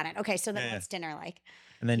need to get on it. Okay, so then Yeah. what's dinner like?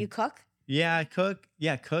 and then You cook? yeah, I cook.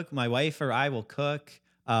 Yeah, cook. My wife or I will cook.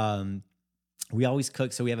 We always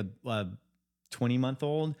cook. So we have a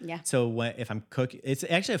 20-month-old. Yeah. So if I'm cooking, it's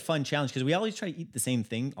actually a fun challenge because we always try to eat the same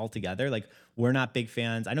thing all together. Like we're not big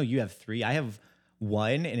fans. I know you have 3. I have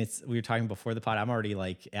 1, and we were talking before the pod. I'm already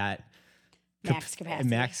like at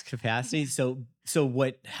Max capacity. So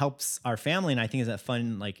what helps our family, and I think is a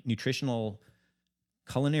fun like nutritional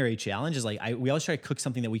culinary challenge, is like we always try to cook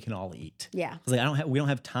something that we can all eat. Yeah. 'Cause like we don't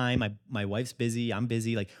have time. My wife's busy. I'm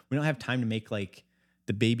busy. Like we don't have time to make like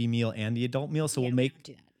the baby meal and the adult meal. So Yeah, we'll we make. don't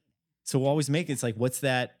do that. So we'll always make it's like, what's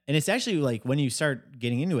that? And it's actually like when you start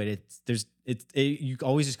getting into it, you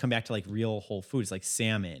always just come back to like real whole foods, like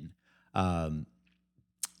salmon.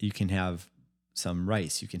 You can have some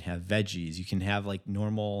rice, you can have veggies, you can have like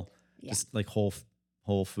normal, just like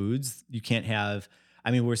whole foods. You can't have, I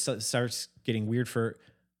mean, starts getting weird for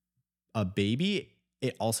a baby.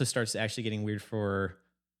 It also starts actually getting weird for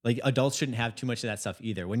like adults shouldn't have too much of that stuff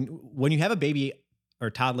either. When you have a baby or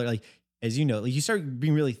toddler, like, as you know, like you start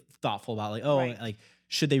being really thoughtful about like, like,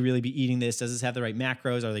 should they really be eating this? Does this have the right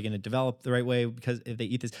macros? Are they going to develop the right way? Because if they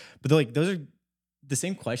eat this, but like, those are the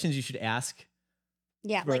same questions you should ask.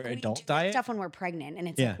 Yeah. For Like adult we do diet stuff when we're pregnant and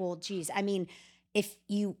it's like, well, geez, I mean, if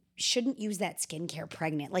you shouldn't use that skincare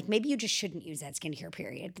pregnant, like maybe you just shouldn't use that skincare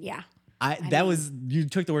period. Yeah. You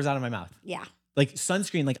took the words out of my mouth. Yeah. Like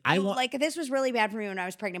sunscreen, like I want, like this was really bad for me when I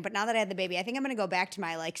was pregnant, but now that I had the baby, I think I'm going to go back to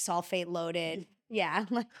my like sulfate loaded,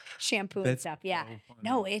 like shampoo and stuff. Yeah.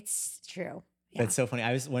 No, it's true. Yeah. That's so funny.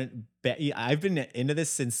 I've been into this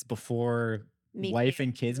since before wife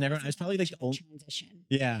and kids and everyone. I was probably like the only transition.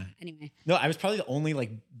 Yeah. Anyway. No, I was probably the only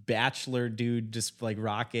like bachelor dude just like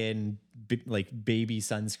rocking like baby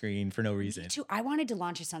sunscreen for no reason. Me too. I wanted to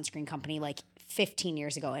launch a sunscreen company like 15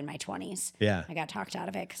 years ago in my 20s. Yeah. I got talked out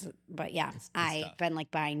of it. But yeah, I've been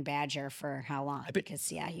like buying Badger for how long? Because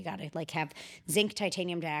you got to like have zinc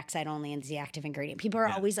titanium dioxide only as the active ingredient. People are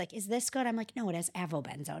always like, is this good? I'm like, no, it has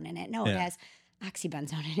avobenzone in it. No, it has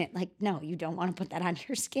oxybenzone in it. Like, no, you don't want to put that on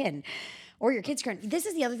your skin or your kid's skin. This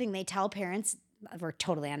is the other thing they tell parents. We're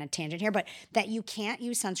totally on a tangent here, but that you can't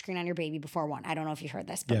use sunscreen on your baby before 1. I don't know if you've heard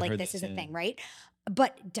this, but like this is a thing, right?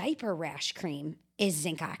 But diaper rash cream is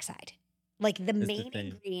zinc oxide. Like the main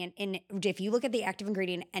ingredient if you look at the active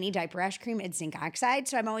ingredient in any diaper rash cream, it's zinc oxide.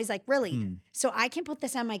 So I'm always like, really? So I can put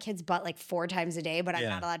this on my kid's butt like 4 times a day, but I'm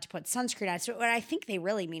not allowed to put sunscreen on. So what I think they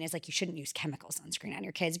really mean is like you shouldn't use chemical sunscreen on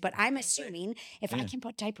your kids. But I'm assuming if I can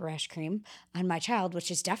put diaper rash cream on my child, which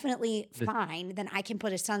is definitely fine, then I can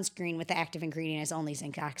put a sunscreen with the active ingredient as only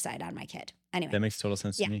zinc oxide on my kid. Anyway. That makes total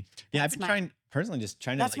sense to me. Yeah, I've been trying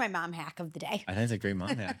to. That's my mom hack of the day. I think it's a great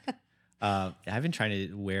mom hack. I've been trying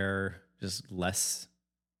to wear just less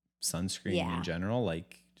sunscreen in general,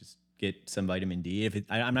 like just get some vitamin D.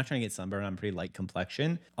 I'm not trying to get sunburn, I'm pretty light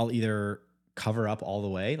complexion. I'll either cover up all the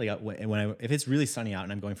way, like if it's really sunny out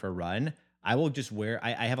and I'm going for a run, I will just wear.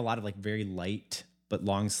 I have a lot of like very light but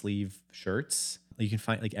long sleeve shirts. You can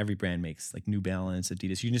find like every brand makes like New Balance,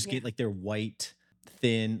 Adidas. You can just get like their white,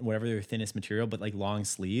 thin, whatever their thinnest material, but like long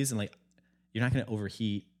sleeves, and like you're not going to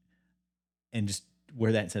overheat, and just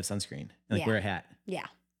wear that instead of sunscreen and like wear a hat. Yeah.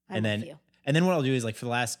 And then what I'll do is like for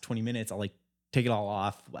the last 20 minutes, I'll like take it all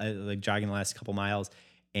off, like jogging the last couple miles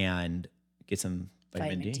and get some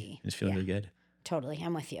vitamin D. Just feel really good. Totally.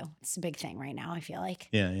 I'm with you. It's a big thing right now, I feel like.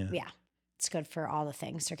 Yeah. It's good for all the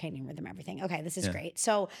things, circadian rhythm, everything. Okay, this is great.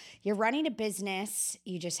 So you're running a business.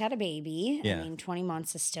 You just had a baby. Yeah. I mean, 20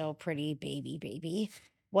 months is still pretty baby.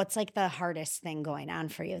 What's like the hardest thing going on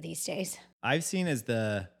for you these days? I've seen as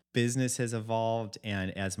the business has evolved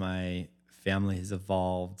and as my family has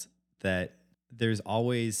evolved that there's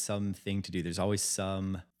always something to do. There's always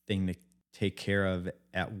something to take care of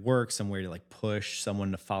at work, somewhere to like push,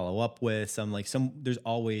 someone to follow up with, there's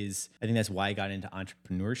always, I think that's why I got into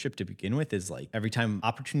entrepreneurship to begin with, is like every time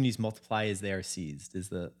opportunities multiply as they are seized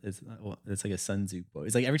it's like a Sun Tzu quote.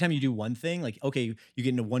 It's like every time you do one thing, like, okay, you get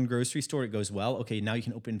into one grocery store, it goes well. Okay, now you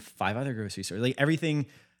can open 5 other grocery stores. Like everything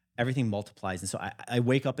multiplies. And so I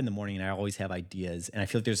wake up in the morning and I always have ideas. And I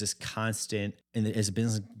feel like there's this constant, and as a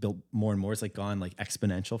business built more and more, it's like gone like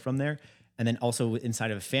exponential from there. And then also inside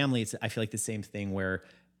of a family, I feel like the same thing where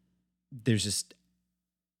there's just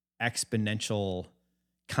exponential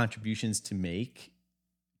contributions to make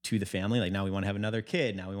to the family. Like now we want to have another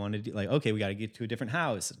kid. Now we want to do like, okay, we got to get to a different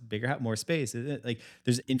house, bigger house, more space. Like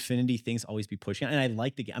there's infinity things always be pushing. And I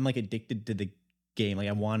like the game. I'm like addicted to the game. Like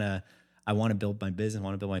I want to build my business. I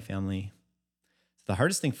want to build my family. So the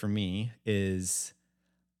hardest thing for me is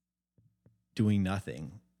doing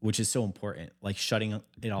nothing, which is so important. Like shutting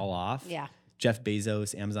it all off. Yeah. Jeff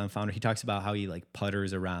Bezos, Amazon founder, he talks about how he like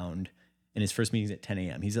putters around and his first meeting's at 10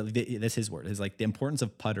 a.m. He's like, that's his word. It's like the importance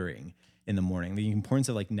of puttering in the morning, the importance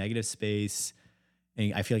of like negative space.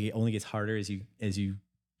 And I feel like it only gets harder as you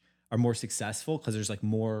are more successful because there's like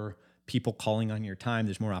more people calling on your time.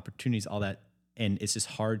 There's more opportunities, all that. And it's just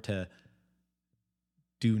hard to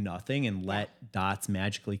do nothing and let dots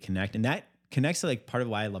magically connect. And that connects to like part of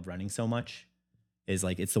why I love running so much is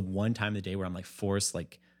like, it's the one time of the day where I'm like forced,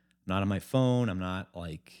 like I'm not on my phone. I'm not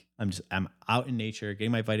like, I'm out in nature,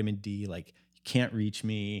 getting my vitamin D. Like you can't reach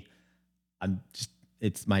me.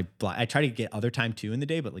 It's my, I try to get other time too in the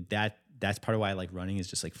day, but like that's part of why I like running is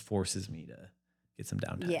just like forces me to get some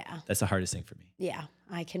downtime. Yeah. That's the hardest thing for me. Yeah.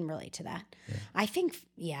 I can relate to that. Yeah. I think,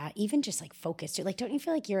 even just like focus too. Like, don't you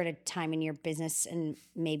feel like you're at a time in your business and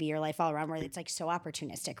maybe your life all around where it's like so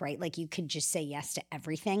opportunistic, right? Like you could just say yes to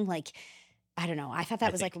everything. Like, I don't know. I thought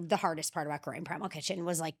that was like the hardest part about growing Primal Kitchen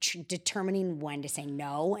was like determining when to say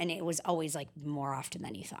no. And it was always like more often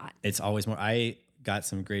than you thought. It's always more. I got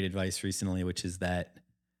some great advice recently, which is that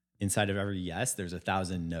inside of every yes, there's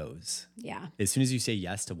 1,000 no's. Yeah. As soon as you say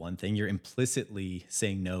yes to one thing, you're implicitly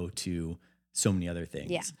saying no to so many other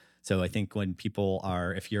things. Yeah. So I think when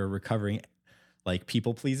if you're a recovering like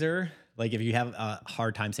people pleaser, like if you have a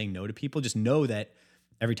hard time saying no to people, just know that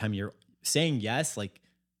every time you're saying yes, like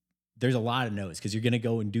there's a lot of no's because you're going to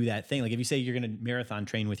go and do that thing. Like if you say you're going to marathon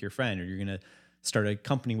train with your friend or you're going to start a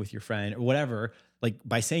company with your friend or whatever, like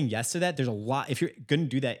by saying yes to that, there's a lot, if you're going to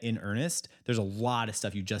do that in earnest, there's a lot of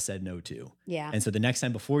stuff you just said no to. Yeah. And so the next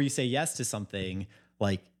time before you say yes to something,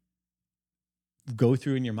 like go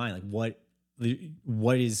through in your mind, like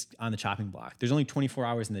what is on the chopping block? There's only 24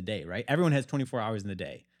 hours in the day, right? Everyone has 24 hours in the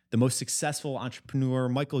day. The most successful entrepreneur,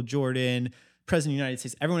 Michael Jordan, president of the United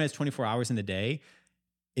States, everyone has 24 hours in the day.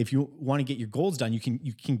 If you want to get your goals done, you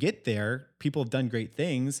can get there. People have done great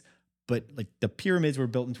things, but like the pyramids were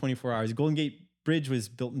built in 24 hours. The Golden Gate Bridge was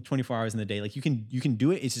built in 24 hours in the day. Like you can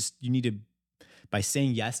do it. It's just, you need to, by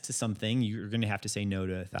saying yes to something, you're going to have to say no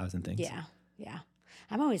to 1,000 things. Yeah. Yeah.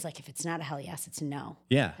 I'm always like, if it's not a hell yes, it's a no.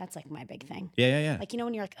 Yeah. That's like my big thing. Yeah. Like,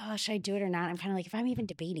 when you're like, oh, should I do it or not? I'm kind of like, if I'm even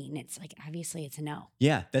debating, it's like, obviously it's a no.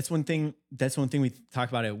 Yeah. That's one thing we talk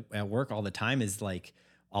about at work all the time is like,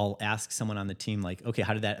 I'll ask someone on the team, like, okay,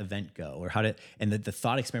 how did that event go? Or and the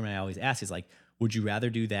thought experiment I always ask is like, would you rather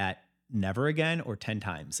do that never again or 10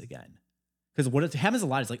 times again? Because what happens a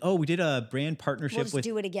lot is like, oh, we did a brand partnership We'll just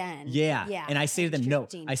do it again. Yeah. Yeah. And I say to them, no,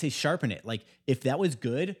 I say sharpen it. Like if that was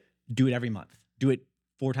good, do it every month. Do it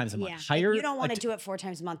 4 times a month. Yeah. If you don't want to do it 4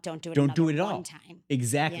 times a month, don't do it. Don't do it at all. One time.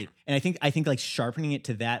 Exactly. Yeah. And I think like sharpening it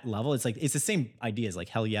to that level, it's like, it's the same idea as like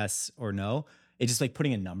hell yes or no. It's just like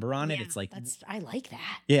putting a number on it. It's like, I like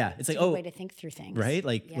that. Yeah. It's like, a way to think through things. Right.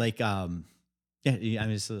 Like, I mean,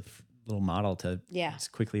 it's a little model to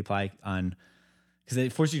just quickly apply on, because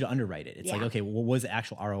it forces you to underwrite it. It's like, okay, well, what was the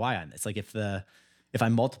actual ROI on this? Like if I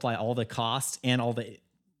multiply all the costs and all the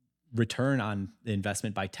return on the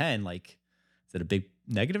investment by 10, like, is it a big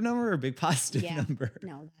negative number or a big positive number?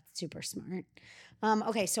 No, that's super smart.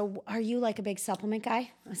 Okay, so are you like a big supplement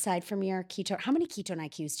guy aside from your keto? How many ketone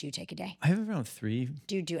IQs do you take a day? I have around 3.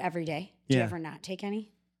 Do you do every day? Do you ever not take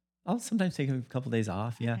any? I'll sometimes take a couple days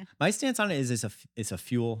off. Yeah. Okay. My stance on it is it's a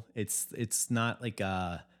fuel. It's not like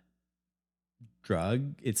a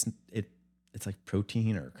drug. It's like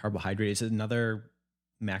protein or carbohydrate. It's another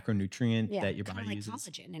macronutrient that your body uses.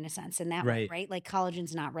 Collagen in a sense in that way, right? Like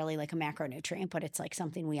collagen's not really like a macronutrient, but it's like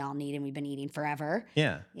something we all need and we've been eating forever.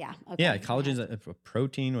 Yeah. Yeah. Okay. Yeah. Collagen's a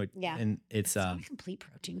protein. And it's not a complete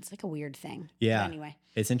protein. It's like a weird thing. Yeah. But anyway.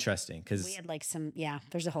 It's interesting because we had like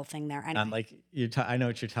there's a whole thing there. Anyway. Like I know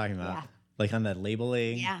what you're talking about. Yeah. Like on that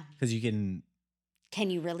labeling. Yeah. Because you can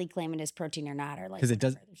you really claim it as protein or not? Or like, because it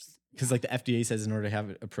does, because like the FDA says in order to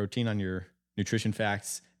have a protein on your nutrition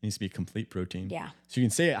facts, it needs to be a complete protein. Yeah. So you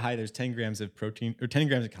can say it high, there's 10 grams of protein or 10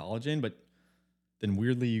 grams of collagen, but then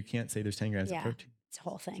weirdly you can't say there's 10 grams of protein. It's a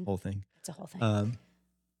whole thing. It's a whole thing.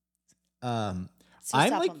 So I'm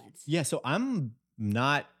supplements. So I'm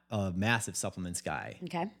not a massive supplements guy.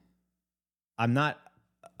 Okay. I'm not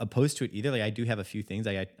opposed to it either. Like I do have a few things.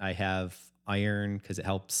 I have iron because it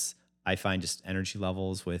helps. I find just energy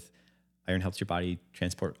levels with iron helps your body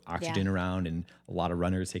transport oxygen around, and a lot of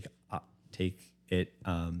runners take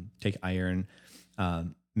iron.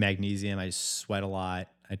 Magnesium. I just sweat a lot.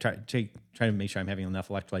 I try to make sure I'm having enough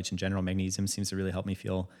electrolytes in general. Magnesium seems to really help me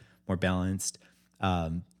feel more balanced.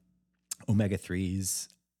 Omega-3s,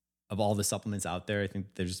 of all the supplements out there, I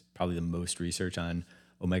think there's probably the most research on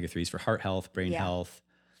omega-3s for heart health, brain health.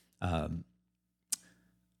 Ketone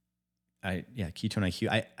IQ.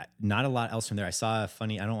 I not a lot else from there. I saw a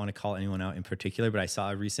funny, I don't want to call anyone out in particular, but I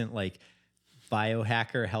saw a recent like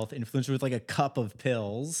biohacker health influencer with like a cup of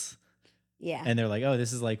pills. Yeah. And they're like, oh,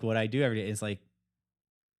 this is like what I do every day. It's like,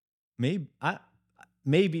 maybe they're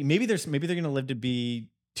going to live to be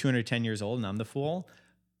 210 years old and I'm the fool.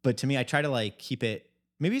 But to me, I try to like keep it,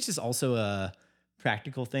 maybe it's just also a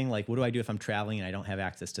practical thing. Like, what do I do if I'm traveling and I don't have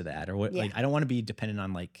access to that? Or what, like, I don't want to be dependent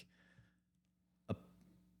on like a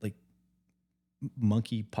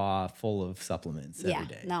monkey paw full of supplements every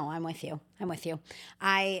day. No, I'm with you.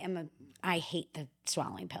 I hate the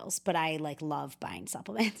swallowing pills, but I like love buying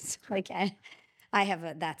supplements.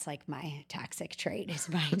 That's like my toxic trait is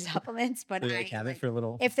buying supplements. But I have it for a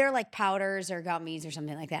little. If they're like powders or gummies or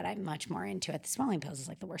something like that, I'm much more into it. The swallowing pills is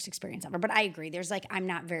like the worst experience ever. But I agree. There's like,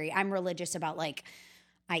 I'm religious about like,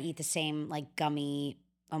 I eat the same like gummy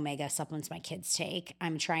omega supplements my kids take.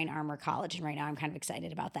 I'm trying Armor College, and right now I'm kind of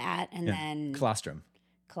excited about that. And then colostrum.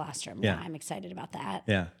 Yeah, I'm excited about that.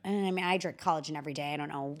 Yeah. And I mean, I drink collagen every day. I don't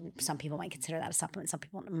know. Some people might consider that a supplement. Some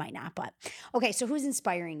people might not. But okay, so who's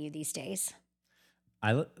inspiring you these days?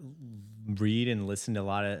 I read and listen to a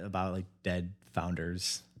lot about like dead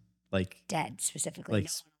founders, like dead specifically, like,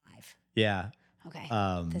 no one alive. Yeah. Okay.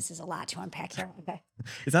 This is a lot to unpack here. Okay.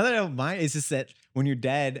 It's not that I don't mind. It's just that when you're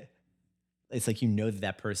dead, it's like,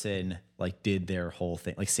 that person like did their whole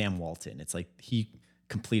thing. Like Sam Walton, it's like he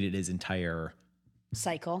completed his entire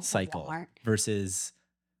cycle versus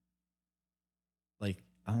like,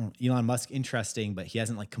 I don't know, Elon Musk, interesting, but he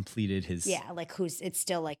hasn't like completed his. Yeah. Like it's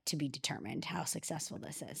still like to be determined how successful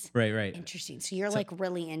this is. Right. Interesting. So you're like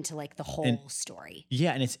really into like the whole story.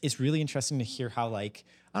 Yeah. And it's really interesting to hear how like,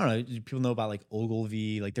 I don't know, people know about like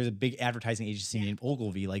Ogilvy. Like there's a big advertising agency named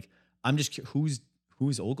Ogilvy. Like I'm just curious,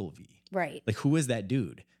 who's Ogilvy? Right. Like who is that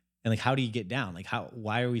dude? And like, how do you get down? Like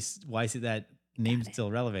why is it that name still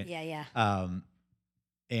relevant? Yeah.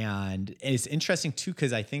 And it's interesting too,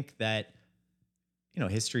 because I think that,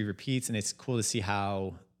 history repeats, and it's cool to see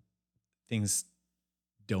how things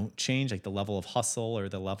don't change, like the level of hustle or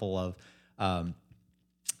the level of,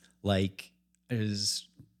 like I was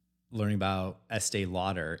learning about Estee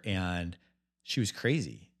Lauder, and she was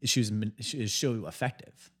crazy. She was so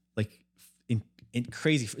effective, like in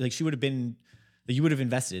crazy, like she would have been, like you would have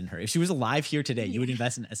invested in her. If she was alive here today, you would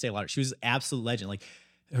invest in Estee Lauder. She was an absolute legend. Like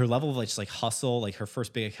her level of like just like hustle, like her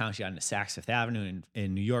first big account she got into Saks Fifth Avenue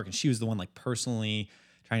in New York, and she was the one like personally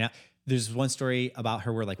trying out. There's one story about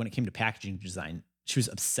her where like when it came to packaging design, she was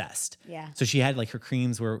obsessed. Yeah. So she had like her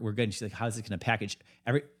creams were good, and she's like, how's it going to package?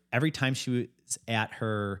 Every time she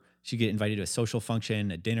was she'd get invited to a social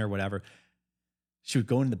function, a dinner, whatever. She would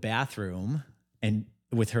go into the bathroom, and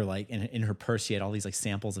with her like in her purse, she had all these like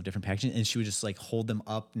samples of different packaging, and she would just like hold them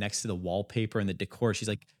up next to the wallpaper and the decor. She's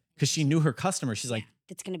like, because she knew her customer. She's like,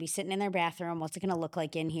 it's going to be sitting in their bathroom. What's it going to look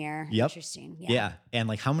like in here? Yep. Interesting. Yeah. And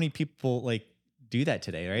like how many people like do that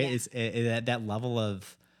today, right? Yeah. It's that level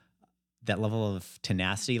of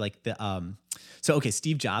tenacity. Like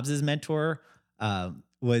Steve Jobs' mentor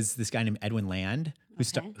was this guy named Edwin Land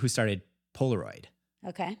who started Polaroid.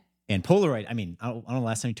 Okay. And Polaroid, I mean, I don't know the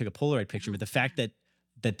last time you took a Polaroid picture, but the fact that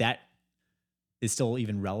is still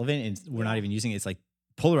even relevant and we're not even using it, it's like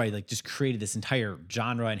Polaroid like just created this entire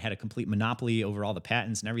genre and had a complete monopoly over all the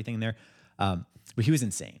patents and everything there. But he was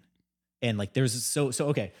insane. And like there's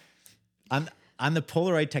okay. On the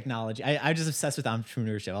Polaroid technology, I'm just obsessed with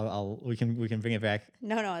entrepreneurship. We can bring it back.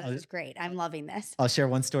 No, this is great. I'm loving this. I'll share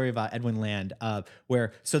one story about Edwin Land,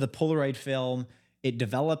 where the Polaroid film, it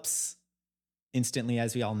develops instantly,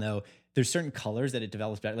 as we all know. There's certain colors that it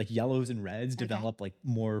develops better, like yellows and reds develop like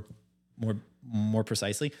more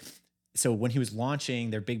precisely. So when he was launching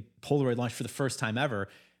their big Polaroid launch for the first time ever,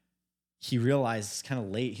 he realized kind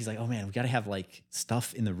of late, he's like, oh man, we got to have like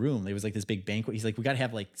stuff in the room. It was like this big banquet. He's like, we got to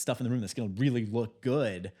have like stuff in the room that's going to really look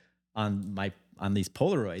good on these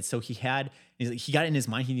Polaroids. So he got it in his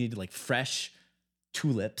mind, he needed like fresh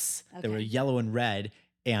tulips that were yellow and red.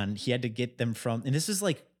 And he had to get them and this was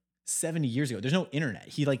like 70 years ago. There's no internet.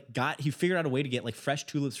 He figured out a way to get like fresh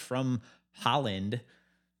tulips from Holland,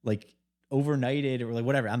 like overnighted or like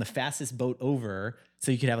whatever on the fastest boat over,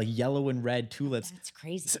 so you could have like yellow and red tulips. That's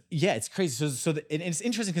crazy. So, yeah, it's crazy. And it's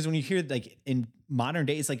interesting because when you hear like in modern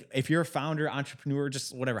day, it's like if you're a founder, entrepreneur,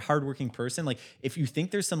 just whatever, hardworking person, like if you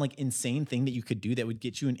think there's some like insane thing that you could do that would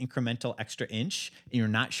get you an incremental extra inch and you're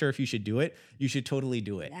not sure if you should do it, you should totally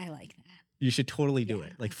do it. I like that. You should totally do Yeah,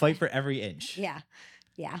 it. Like okay. fight for every inch. Yeah.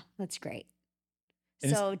 Yeah. That's great.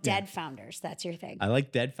 And So dead founders, that's your thing. I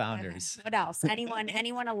like dead Okay. founders. What else?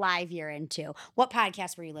 Anyone alive you're into? What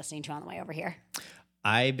podcast were you listening to on the way over here?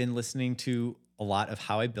 I've been listening to a lot of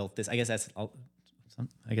How I Built This. I guess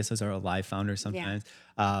I guess those are alive founders sometimes.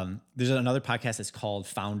 There's another podcast that's called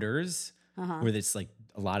Founders, where there's like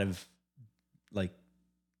a lot of like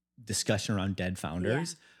discussion around dead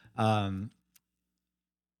founders. And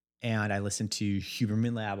I listen to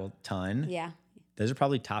Huberman Lab a ton. Yeah. Those are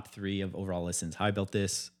probably top 3 of overall listens. How I Built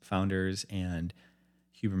This, Founders, and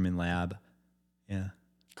Huberman Lab. Yeah.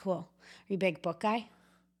 Cool. Are you a big book guy?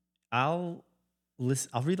 I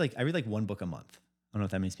read like one book a month. I don't know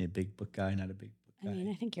if that makes me a big book guy, not a big book guy. I mean,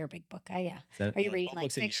 I think you're a big book guy. Yeah. Are you reading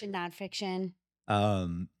like fiction, nonfiction?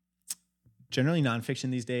 Generally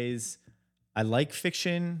nonfiction these days. I like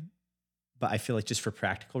fiction, but I feel like just for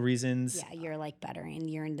practical reasons. Yeah, you're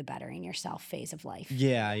in the bettering yourself phase of life.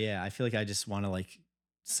 Yeah. I feel like I just want to like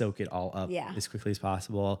soak it all up as quickly as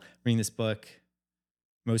possible. Reading this book.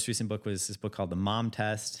 Most recent book was this book called The Mom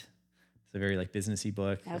Test. It's a very like businessy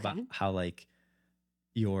book about how like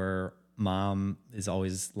your mom is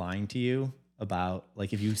always lying to you about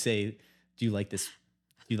like if you say, do you like this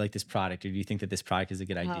product, or do you think that this product is a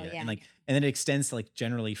good idea? Yeah. And then it extends to like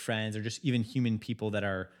generally friends or just even human people that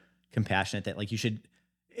are compassionate, that like you should.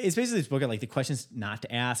 It's basically this book of like the questions not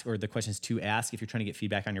to ask or the questions to ask if you're trying to get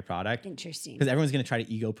feedback on your product. Interesting. Because everyone's going to try to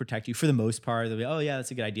ego protect you for the most part. They'll be, oh yeah,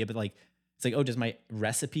 that's a good idea. But like, it's like, oh, does my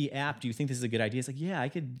recipe app, do you think this is a good idea? It's like, yeah, I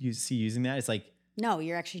could see using that. It's like, no,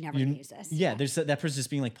 you're actually never going to use this. Yeah. There's that person's just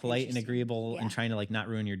being like polite and agreeable and trying to like not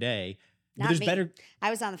ruin your day. But there's better. I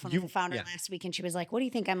was on the phone with the founder last week and she was like, what do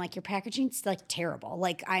you think? I'm like, your packaging's like terrible.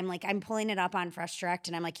 I'm pulling it up on Fresh Direct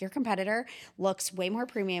and I'm like, your competitor looks way more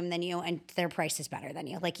premium than you and their price is better than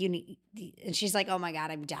you. Like and she's like, oh my God,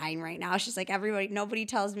 I'm dying right now. She's like, nobody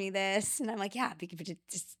tells me this. And I'm like, yeah, because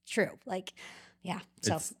it's true. Like, yeah.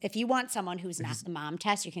 So if you want someone who's not the mom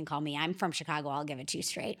test, you can call me. I'm from Chicago. I'll give it to you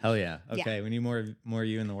straight. Hell yeah. Okay. We need more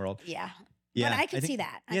you in the world. Yeah. Yeah, but I can see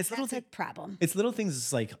that. Yeah, that's a problem. It's little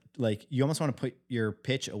things like you almost want to put your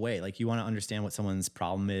pitch away. Like you want to understand what someone's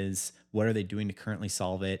problem is. What are they doing to currently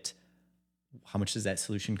solve it? How much does that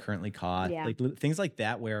solution currently cost? Yeah. Like things like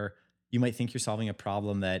that, where you might think you're solving a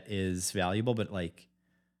problem that is valuable, but like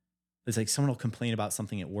it's like someone will complain about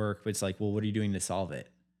something at work, but it's like, well, what are you doing to solve it?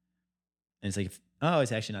 And it's like,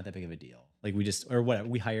 it's actually not that big of a deal. Like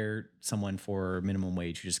we hire someone for minimum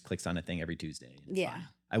wage who just clicks on a thing every Tuesday. Yeah. Fine.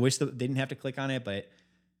 I wish they didn't have to click on it, but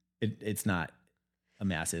it's not a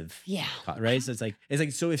massive cost, right? So it's like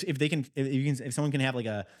so if someone can have like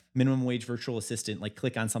a minimum wage virtual assistant like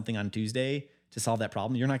click on something on Tuesday to solve that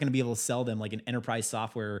problem, you're not going to be able to sell them like an enterprise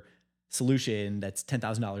software solution that's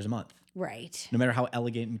 $10,000 a month, right? No matter how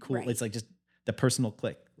elegant and cool, it's like just the personal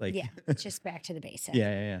click, like it's just back to the basics.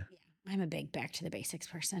 Yeah. I'm a big back to the basics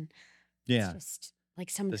person. Yeah. It's just like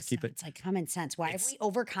some of the stuff, it's like common sense. Why have we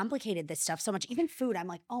overcomplicated this stuff so much? Even food, I'm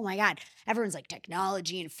like, oh my God, everyone's like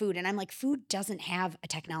technology and food. And I'm like, food doesn't have a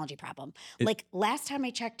technology problem. Like last time I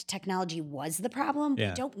checked, technology was the problem. We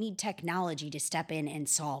don't need technology to step in and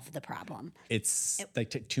solve the problem. It's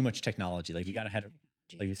like too much technology. Like you got to have,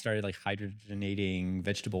 like you started like hydrogenating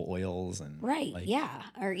vegetable oils and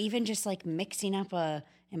or even just like mixing up a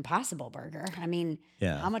Impossible Burger. I mean,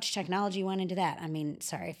 how much technology went into that? I mean,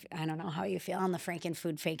 sorry, I don't know how you feel on the Franken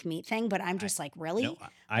food fake meat thing, but I'm just like, really? No,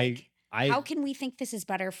 how can we think this is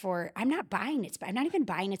better for? I'm not even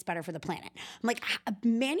buying it's better for the planet. I'm like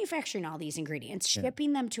manufacturing all these ingredients,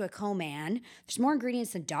 shipping them to a co-man. There's more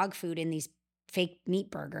ingredients than dog food in these fake meat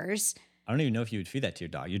burgers. I don't even know if you would feed that to your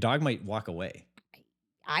dog. Your dog might walk away.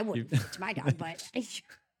 I wouldn't feed it to my dog, but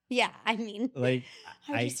yeah, I mean, like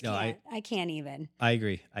I can't even. I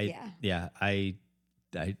agree. I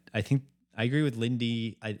think I agree with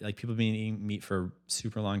Lindy. I like people been eating meat for a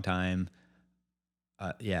super long time.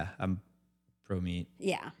 I'm pro meat.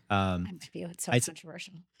 Yeah, I'm with you. It's so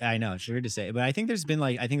controversial. I know it's weird to say, but I think there's been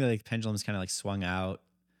like the pendulum's kind of like swung out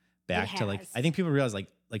back to like I think people realize like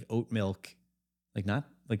oat milk, like not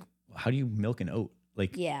like how do you milk an oat?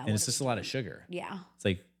 Like and it's just a lot of sugar. Yeah, it's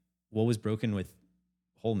like what was broken with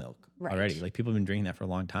whole milk already. Like people have been drinking that for a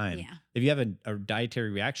long time. Yeah. If you have a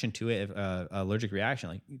dietary reaction to it, allergic reaction,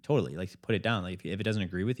 like totally, like put it down. Like if it doesn't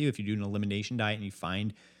agree with you, if you do an elimination diet and you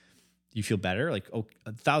find you feel better, like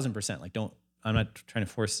 1,000%. Like I'm not trying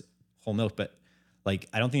to force whole milk, but like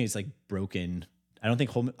I don't think it's like broken. I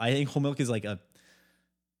think whole milk is like a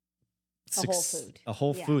whole food. A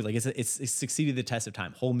whole food. Like it's succeeded the test of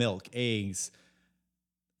time. Whole milk, eggs,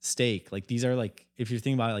 steak, like these are like if you're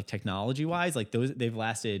thinking about it like technology wise, like those they've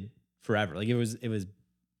lasted forever. Like it was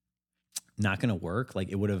not going to work, like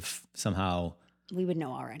it would have somehow, we would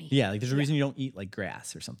know already. yeah, like there's a reason you don't eat like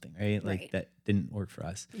grass or something, right? Like Right. that didn't work for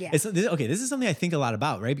us. Yeah. Okay, this is something I think a lot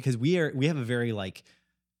about, right? Because we have a very like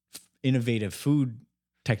innovative food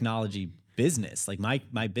technology business. Like my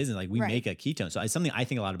business, like we Right. make a ketone. So it's something I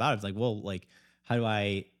think a lot about. It's like, well, like how do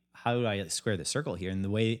I square the circle here? And the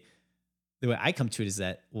way I come to it is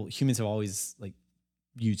that, well, humans have always like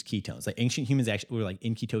used ketones. Like ancient humans actually were like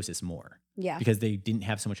in ketosis more. Yeah. Because they didn't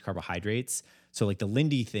have so much carbohydrates. So like the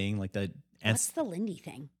Lindy thing, like What's the Lindy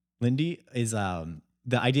thing? Lindy is the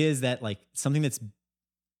idea is that like something that's,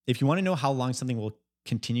 if you want to know how long something will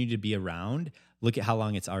continue to be around, look at how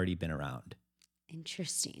long it's already been around.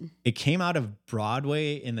 Interesting. It came out of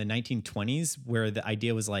Broadway in the 1920s, where the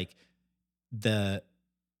idea was like they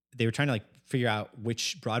were trying to like figure out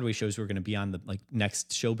which Broadway shows were going to be on the like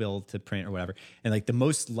next show bill to print or whatever. And like the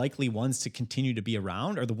most likely ones to continue to be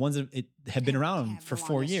around are the ones that have been around for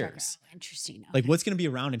 4 years. Interesting. Okay. Like what's going to be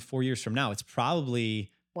around in 4 years from now? It's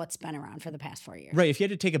probably what's been around for the past 4 years. right. If you had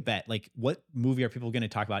to take a bet, like what movie are people going to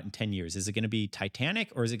talk about in 10 years? Is it going to be Titanic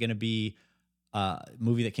or is it going to be a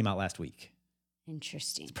movie that came out last week?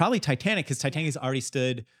 Interesting. It's probably Titanic, because Titanic has already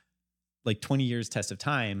stood like 20 years test of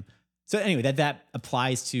time. So anyway, that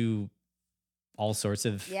applies to all sorts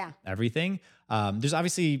of everything. There's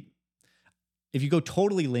obviously, if you go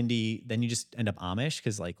totally Lindy, then you just end up Amish,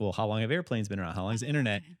 because like, well, how long have airplanes been around? How long is the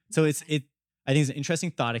internet? Okay. So I think it's an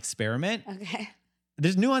interesting thought experiment. Okay.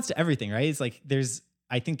 There's nuance to everything, right? It's like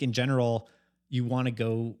I think in general, you want to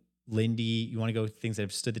go Lindy, you want to go things that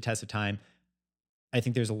have stood the test of time. I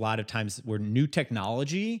think there's a lot of times where new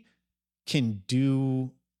technology can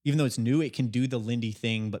do, even though it's new, it can do the Lindy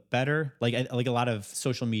thing, but better. Like a lot of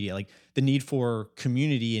social media, like the need for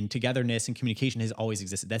community and togetherness and communication has always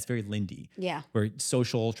existed. That's very Lindy. Yeah. We're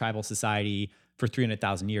social, tribal society for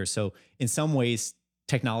 300,000 years. So in some ways,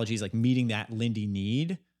 technology is like meeting that Lindy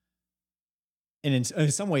need. And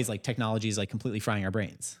in some ways, like technology is like completely frying our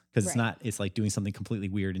brains, because it's like doing something completely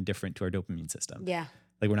weird and different to our dopamine system. Yeah.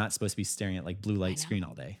 Like we're not supposed to be staring at like blue light screen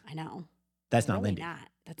all day. I know. That's really not Lindy.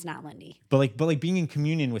 That's not Lindy. But like being in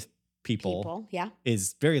communion with people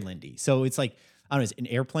is very Lindy. So it's like, I don't know, is an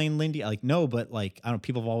airplane Lindy? Like, no, but like, I don't know,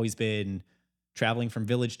 people have always been traveling from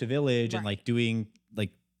village to village and like doing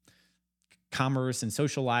like commerce and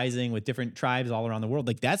socializing with different tribes all around the world.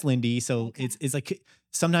 Like that's Lindy. So it's like,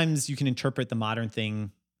 sometimes you can interpret the modern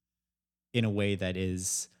thing in a way that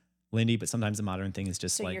is Lindy, but sometimes the modern thing is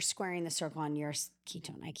just so like, you're squaring the circle on your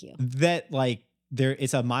ketone IQ. that like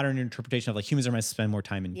it's a modern interpretation of like humans are meant to spend more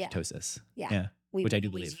time in ketosis. Yeah. Which I do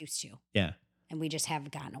believe. Used to. Yeah. And we just have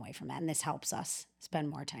gotten away from that. And this helps us spend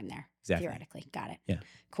more time there. Exactly. Theoretically. Got it. Yeah.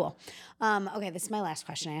 Cool. Okay. This is my last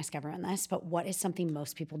question. I ask everyone this, but what is something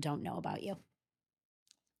most people don't know about you?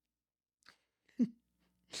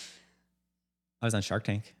 I was on Shark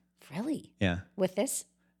Tank. Really? Yeah. With this?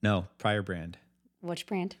 No, prior brand. Which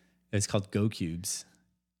brand? It's called Go Cubes.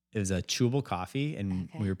 It was a chewable coffee, and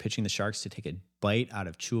we were pitching the sharks to take a bite out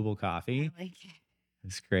of chewable coffee. I like it. It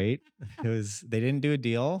was great. They didn't do a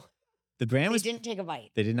deal. The brand They didn't take a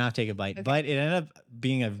bite. They did not take a bite, but it ended up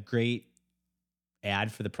being a great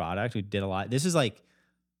ad for the product. We did a lot. This is like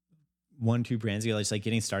 1-2 brands ago, just like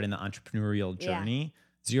getting started in the entrepreneurial journey.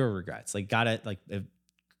 Zero regrets. Like got it, like a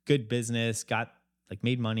good business, got like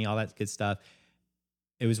made money, all that good stuff.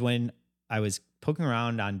 It was when I was poking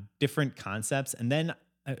around on different concepts, and then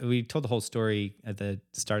we told the whole story at the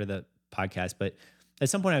start of the podcast, but at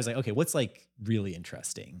some point I was like, okay, what's like really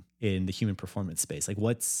interesting in the human performance space? Like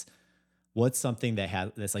what's something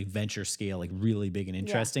that's like venture scale, like really big and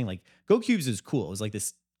interesting? Like Go Cubes is cool. It was like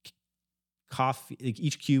this coffee, like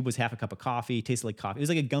each cube was half a cup of coffee, tasted like coffee. It was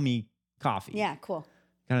like a gummy coffee. Yeah, cool.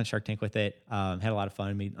 Got on Shark Tank with it. Had a lot of fun.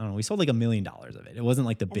 I don't know. We sold like $1 million of it. It wasn't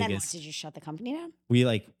like the biggest. Then did you shut the company down? We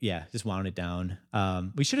just wound it down.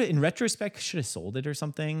 We should have, in retrospect, sold it or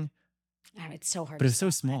something. Oh, it's so hard. But it's so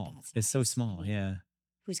small. It's so small. Yeah.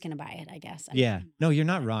 Who's gonna buy it? I guess. No, you're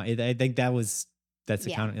not wrong. I think that's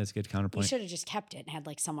a good counterpoint. You should have just kept it and had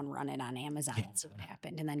like someone run it on Amazon and see what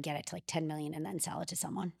happened, and then get it to like 10 million and then sell it to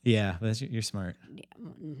someone. Yeah, you're smart. Yeah,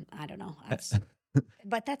 I don't know.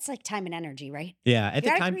 But that's like time and energy, right? Yeah. At the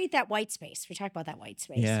time, create that white space. We talked about that white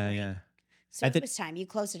space. Yeah, right? yeah. So it was time. You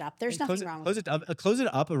closed it up. There's nothing wrong with it. Close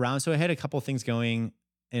it up around. So I had a couple of things going,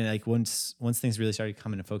 and like once things really started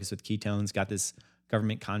coming into focus with ketones, got this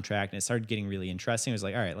government contract, and it started getting really interesting. I was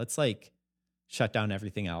like, all right, let's like shut down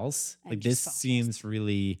everything else. And like this seems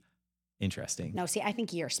really interesting. No, see, I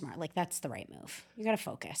think you're smart. Like that's the right move. You got to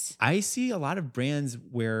focus. I see a lot of brands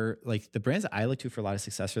where like the brands that I look to for a lot of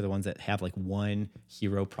success are the ones that have like one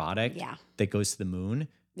hero product that goes to the moon.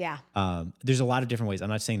 Yeah. There's a lot of different ways. I'm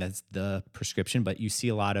not saying that's the prescription, but you see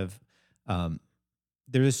a lot of,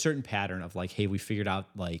 there's a certain pattern of like, hey, we figured out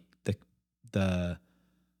like I don't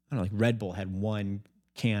know, like Red Bull had one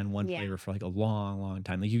flavor for like a long, long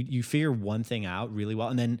time. Like you figure one thing out really well.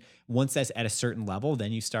 And then once that's at a certain level,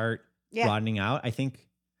 then you start broadening out. I think,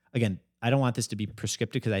 again, I don't want this to be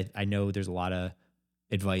prescriptive because I know there's a lot of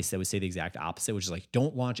advice that would say the exact opposite, which is like,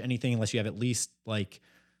 don't launch anything unless you have at least like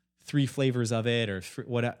 3 flavors of it or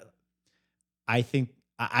what. I think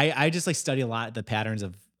I just like study a lot the patterns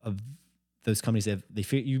of those companies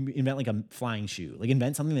that you invent like a flying shoe, like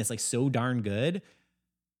invent something that's like so darn good.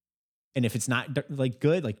 And if it's not like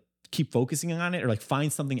good, like keep focusing on it or like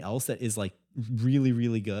find something else that is like really,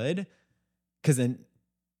 really good. Cause then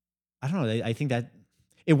I don't know. I think that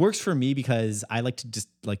it works for me because I like to just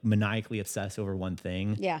like maniacally obsess over one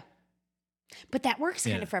thing. Yeah. But that works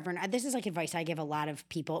kind of for everyone. This is like advice I give a lot of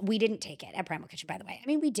people. We didn't take it at Primal Kitchen, by the way. I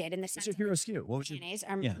mean, we did in the sense. What's your hero SKU? What was mayonnaise?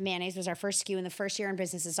 Mayonnaise was our first SKU in the first year in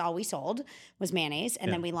business. Is all we sold was mayonnaise,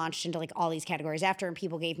 and then we launched into like all these categories after. And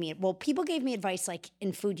people gave me advice like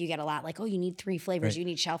in food you get a lot like, oh, you need 3 flavors, you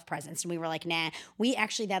need shelf presence, and we were like, nah. We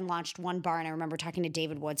actually then launched one bar, and I remember talking to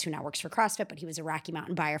David Woods, who now works for CrossFit, but he was a Rocky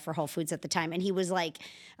Mountain buyer for Whole Foods at the time, and he was like,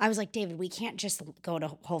 I was like, David, we can't just go to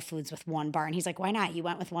Whole Foods with one bar, and he's like, why not? You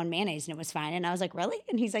went with one mayonnaise and it was fine, and I was like, really?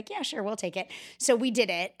 And he's like, yeah, sure, we'll take it. So we did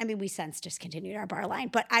it. I mean, we since discontinued our bar line.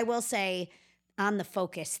 But I will say on the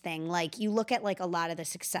focus thing, like you look at like a lot of the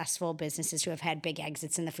successful businesses who have had big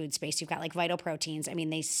exits in the food space. You've got like Vital Proteins. I mean,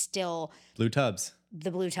 they still Blue Tubs. The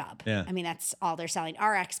Blue Tub. Yeah. I mean, that's all they're selling.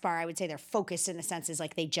 RX Bar, I would say they're focused in the sense is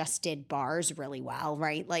like they just did bars really well,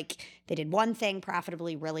 right? Like they did one thing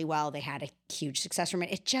profitably really well. They had a huge success from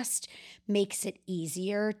it. It just makes it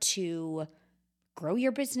easier to grow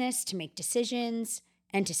your business, to make decisions,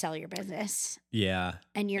 and to sell your business. Yeah.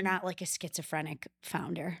 And you're not like a schizophrenic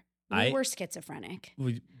founder. We were schizophrenic.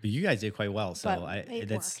 But you guys did quite well. So it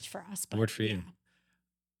worked for us. It worked for you.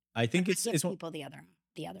 I think it's people the other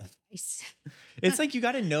advice. It's like you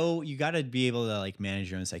got to be able to like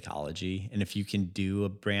manage your own psychology. And if you can do a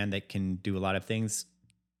brand that can do a lot of things,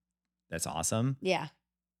 that's awesome. Yeah.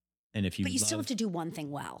 And if you But you still have to do one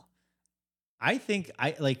thing well. I think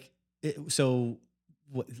like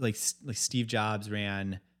Steve Jobs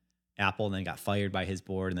ran Apple and then got fired by his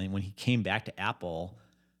board. And then when he came back to Apple,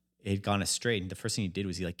 it had gone astray. And the first thing he did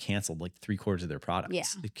was he like canceled like 3/4 of their products. Yeah.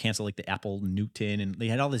 They canceled like the Apple Newton and they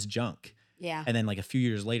had all this junk. Yeah. And then like a few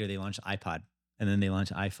years later, they launched iPod and then they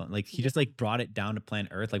launched iPhone. Like he just like brought it down to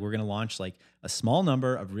planet Earth. Like we're going to launch like a small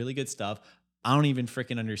number of really good stuff. I don't even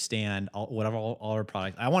freaking understand all our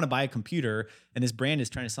products. I want to buy a computer and this brand is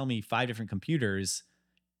trying to sell me 5 different computers.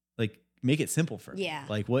 Like make it simple for me. Yeah.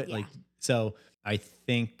 Like what, like, so I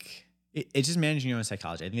think it's just managing your own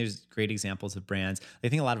psychology. I think there's great examples of brands. I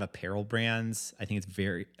think a lot of apparel brands, I think it's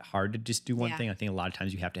very hard to just do one thing. I think a lot of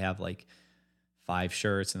times you have to have like 5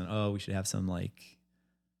 shirts and then, we should have some like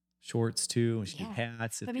shorts too. We should do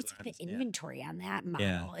hats. I mean, it's like the inventory on that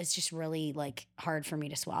model is just really like hard for me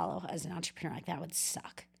to swallow as an entrepreneur. Like that would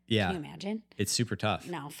suck. Yeah. Can you imagine? It's super tough.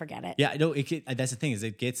 No, forget it. Yeah, no, that's the thing is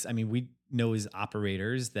we know as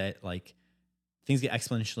operators that like things get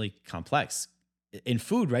exponentially complex in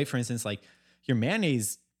food, right? For instance, like your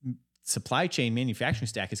mayonnaise supply chain manufacturing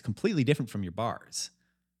stack is completely different from your bars.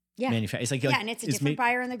 Yeah. It's like, and it's a different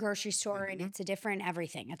buyer in the grocery store and it's a different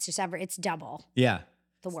everything. It's just it's double. Yeah.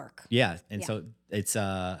 The work. Yeah. And so it's,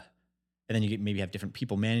 and then you maybe have different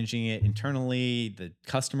people managing it internally. The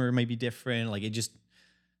customer might be different. Like it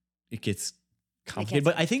gets complicated.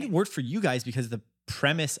 But I think it worked for you guys because the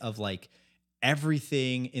premise of like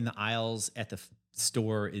everything in the aisles at the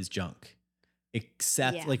store is junk,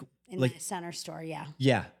 except like the center store. Yeah.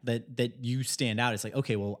 Yeah. That you stand out. It's like,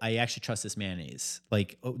 okay, well, I actually trust this mayonnaise.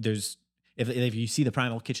 Like, if you see the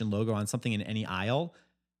Primal Kitchen logo on something in any aisle,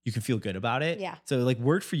 you can feel good about it. Yeah. So like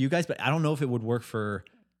worked for you guys, but I don't know if it would work for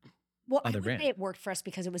I would say it worked for us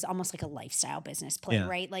because it was almost like a lifestyle business play,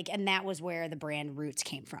 right? Like, and that was where the brand roots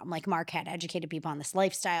came from. Like Mark had educated people on this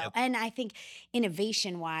lifestyle. Yep. And I think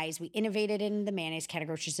innovation wise, we innovated in the mayonnaise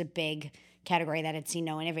category, which is a big category that had seen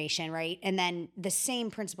no innovation, right? And then the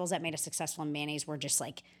same principles that made us successful in mayonnaise were just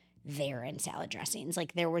like there in salad dressings.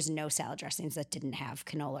 Like there was no salad dressings that didn't have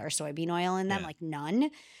canola or soybean oil in them, like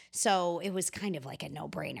none. So it was kind of like a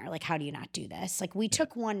no-brainer. Like, how do you not do this? Like we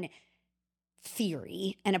took one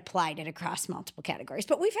theory and applied it across multiple categories.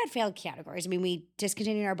 But we've had failed categories. I mean, we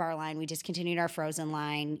discontinued our bar line. We discontinued our frozen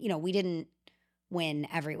line. You know, we didn't win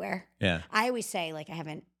everywhere. Yeah. I always say, like, I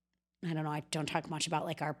haven't I don't know, I don't talk much about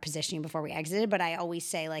like our positioning before we exited, but I always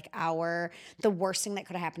say like the worst thing that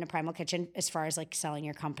could have happened to Primal Kitchen as far as like selling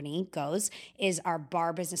your company goes is our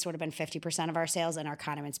bar business would have been 50% of our sales and our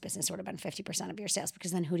condiments business would have been 50% of your sales,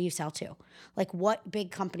 because then who do you sell to? Like what big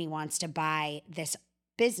company wants to buy this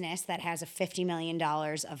business that has a $50 million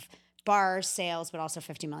of bar sales, but also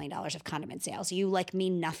 $50 million of condiment sales? You like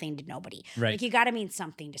mean nothing to nobody. Right. Like you got to mean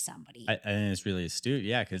something to somebody. I think it's really astute.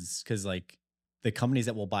 Yeah. Cause like the companies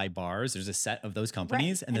that will buy bars, there's a set of those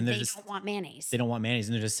companies. Right. And then they don't want mayonnaise. They don't want mayonnaise.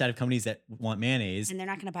 And there's a set of companies that want mayonnaise. And they're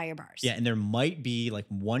not going to buy your bars. Yeah. And there might be like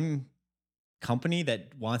one company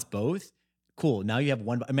that wants both. Cool. Now you have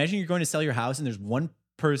one. Imagine you're going to sell your house and there's one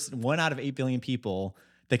out of 8 billion people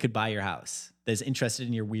that could buy your house that's interested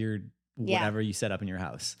in your weird whatever you set up in your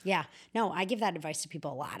house. Yeah. No, I give that advice to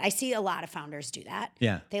people a lot. I see a lot of founders do that.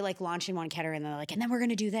 Yeah. They like launch in one category and they're like, and then we're going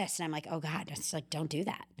to do this. And I'm like, oh God, it's like, don't do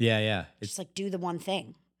that. Yeah. Yeah. Just like do the one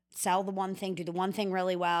thing, sell the one thing, do the one thing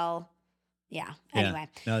really well. Yeah. Anyway.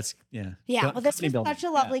 No, it's, yeah. Yeah. Well, this was such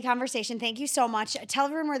a lovely conversation. Thank you so much. Tell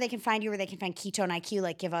everyone where they can find you, where they can find Ketone IQ.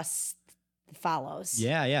 Like give us the follows.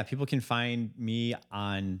 Yeah. Yeah. People can find me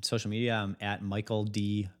on social media. I'm at Michael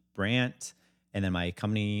D. Brandt. And then my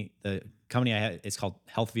company, the company I have, it's called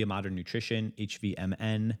Health Via Modern Nutrition,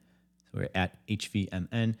 HVMN. So we're at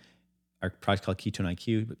HVMN. Our product's called Ketone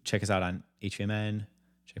IQ. Check us out on HVMN.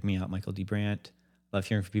 Check me out, Michael D. Brandt. Love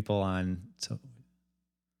hearing from people on.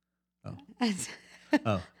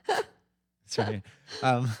 Sorry.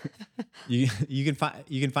 You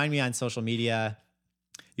can find me on social media.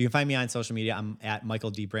 You can find me on social media. I'm at Michael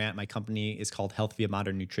D. Brandt. My company is called Health Via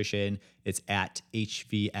Modern Nutrition. It's at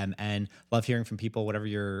HVMN. Love hearing from people, whatever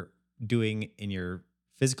you're doing in your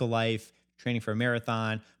physical life, training for a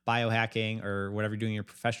marathon, biohacking, or whatever you're doing in your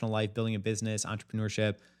professional life, building a business,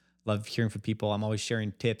 entrepreneurship. Love hearing from people. I'm always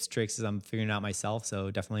sharing tips, tricks as I'm figuring it out myself.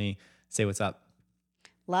 So definitely say what's up.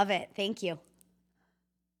 Love it. Thank you.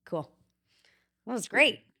 Cool. That was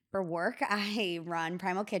great. For work, I run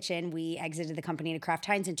Primal Kitchen. We exited the company to Kraft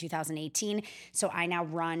Heinz in 2018. So I now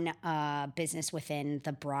run a business within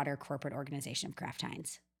the broader corporate organization of Kraft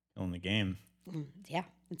Heinz. On the game. Yeah,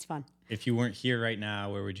 it's fun. If you weren't here right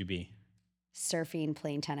now, where would you be? Surfing,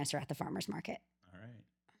 playing tennis, or at the farmer's market. All right.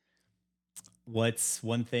 What's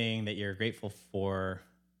one thing that you're grateful for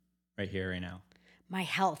right here, right now? My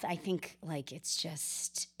health. I think like it's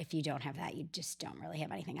just, if you don't have that, you just don't really have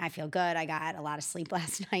anything. I feel good. I got a lot of sleep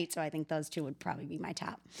last night. So I think those two would probably be my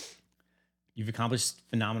top. You've accomplished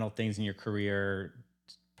phenomenal things in your career,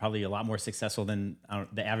 probably a lot more successful than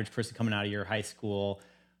the average person coming out of your high school.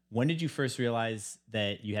 When did you first realize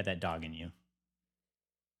that you had that dog in you?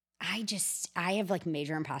 I have like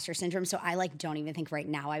major imposter syndrome. So I like don't even think right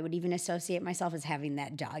now I would even associate myself as having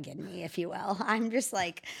that dog in me, if you will. I'm just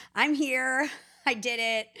like, I'm here. I did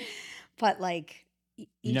it. But like,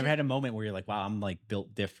 you never had a moment where you're like, wow, I'm like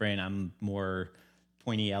built different. I'm more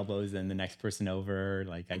pointy elbows than the next person over.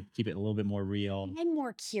 Like I keep it a little bit more real. I'm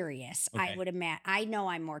more curious. Okay. I would imagine. I know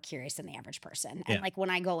I'm more curious than the average person. And like when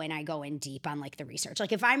I go in deep on like the research.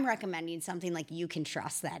 Like if I'm recommending something, like you can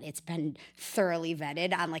trust that it's been thoroughly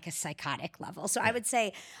vetted on like a psychotic level. So I would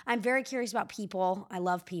say I'm very curious about people. I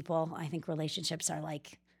love people. I think relationships are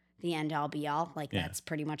like the end all be all. Like that's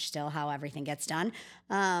pretty much still how everything gets done.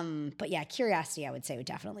 But yeah, curiosity, I would say would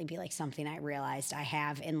definitely be like something I realized I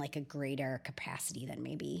have in like a greater capacity than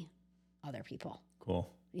maybe other people.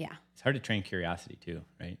 Cool. Yeah. It's hard to train curiosity too,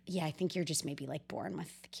 right? Yeah. I think you're just maybe like born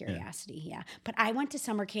with curiosity. Yeah. But I went to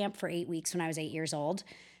summer camp for 8 weeks when I was 8 years old.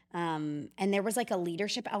 And there was like a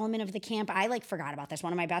leadership element of the camp. I like forgot about this.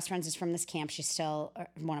 One of my best friends is from this camp. She's still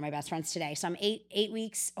one of my best friends today. So I'm eight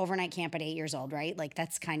weeks overnight camp at 8 years old, right? Like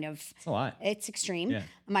that's a lot. It's extreme. Yeah.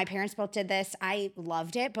 My parents both did this. I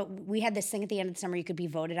loved it, but we had this thing at the end of the summer. You could be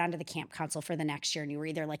voted onto the camp council for the next year. And you were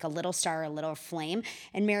either like a little star or a little flame.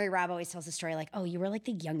 And Mary Robb always tells the story like, oh, you were like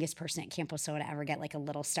the youngest person at Camp Oso to ever get like a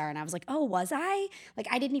little star. And I was like, oh, was I? Like,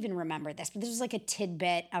 I didn't even remember this, but this was like a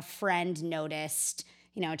tidbit a friend noticed.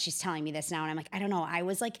 You know, and she's telling me this now. And I'm like, I don't know. I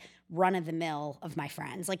was like run of the mill of my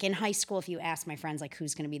friends. Like in high school, if you ask my friends, like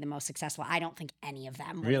who's going to be the most successful, I don't think any of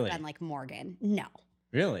them would have been like Morgan. No.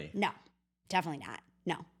 Really? No, definitely not.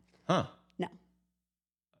 No. Huh. No.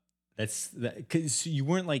 That's because you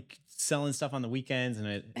weren't like selling stuff on the weekends and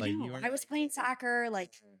I was playing soccer, like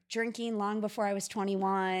drinking long before I was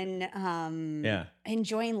 21.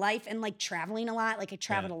 Enjoying life and like traveling a lot. Like I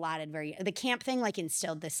traveled a lot at the camp thing like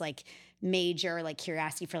instilled this like major like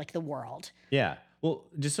curiosity for like the world. Yeah. Well,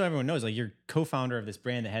 just so everyone knows, like you're co-founder of this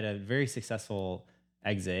brand that had a very successful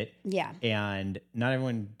exit. Yeah. And not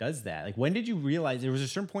everyone does that. Like when did you realize there was a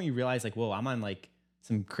certain point you realized like, whoa, I'm on like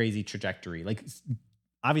some crazy trajectory? Like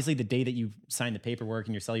obviously the day that you sign the paperwork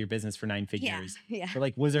and you sell your business for 9 Yeah. figures. Yeah. But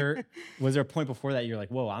like, was there a point before that you're like,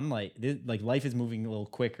 whoa, I'm like, this, like life is moving a little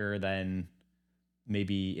quicker than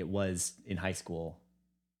maybe it was in high school?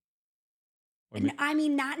 Or I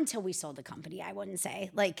mean, not until we sold the company, I wouldn't say.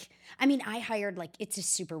 Like, I mean, I hired like it's a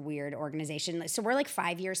super weird organization. So we're like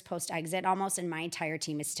 5 years post exit almost, and my entire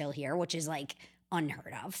team is still here, which is like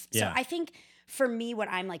unheard of. So yeah, I think for me, what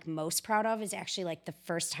I'm like most proud of is actually like the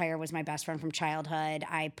first hire was my best friend from childhood.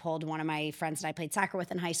 I pulled one of my friends that I played soccer with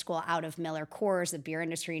in high school out of Miller Coors, the beer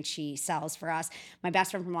industry, and she sells for us. My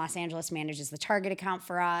best friend from Los Angeles manages the Target account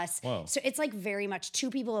for us. whoa, So it's like very much two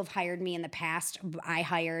people have hired me in the past. I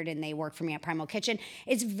hired and they work for me at Primal Kitchen.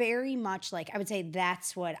 It's very much like I would say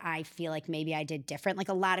that's what I feel like maybe I did different. Like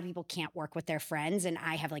a lot of people can't work with their friends, and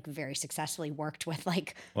I have like very successfully worked with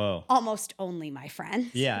like whoa. almost only my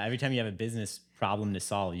friends. Yeah, every time you have a business problem to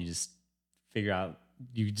solve, you just figure out,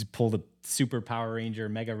 you just pull the super Power Ranger,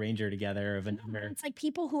 Mega Ranger together of a number. It's like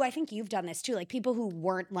people who I think you've done this too, like people who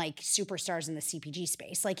weren't like superstars in the CPG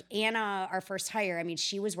space. Like Anna, our first hire, I mean,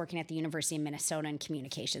 she was working at the University of Minnesota in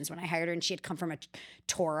communications when I hired her, and she had come from a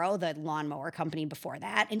Toro, the lawnmower company before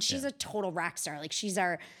that. And she's Yeah. a total rock star. Like she's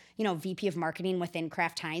our, VP of marketing within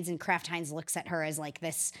Kraft Heinz, and Kraft Heinz looks at her as like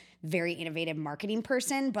this very innovative marketing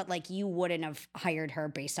person, but like you wouldn't have hired her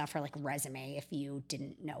based off her like resume if you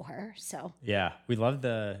didn't know her. So Yeah, we love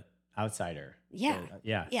the outsider. yeah. So,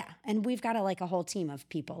 yeah. Yeah. And we've got like a whole team of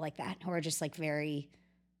people like that who are just like very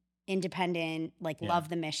independent, like Yeah. love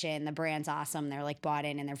the mission. The brand's awesome. They're like bought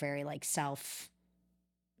in and they're very like self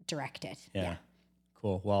directed. Yeah.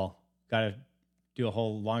 Cool. Well, got to do a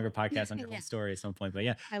whole longer podcast on your Yeah. whole story at some point. But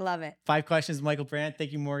yeah, I love it. 5 questions, Michael Brandt.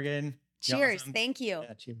 Thank you, Morgan. You're Cheers. awesome. Thank you.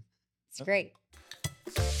 Yeah, cheers. It's great.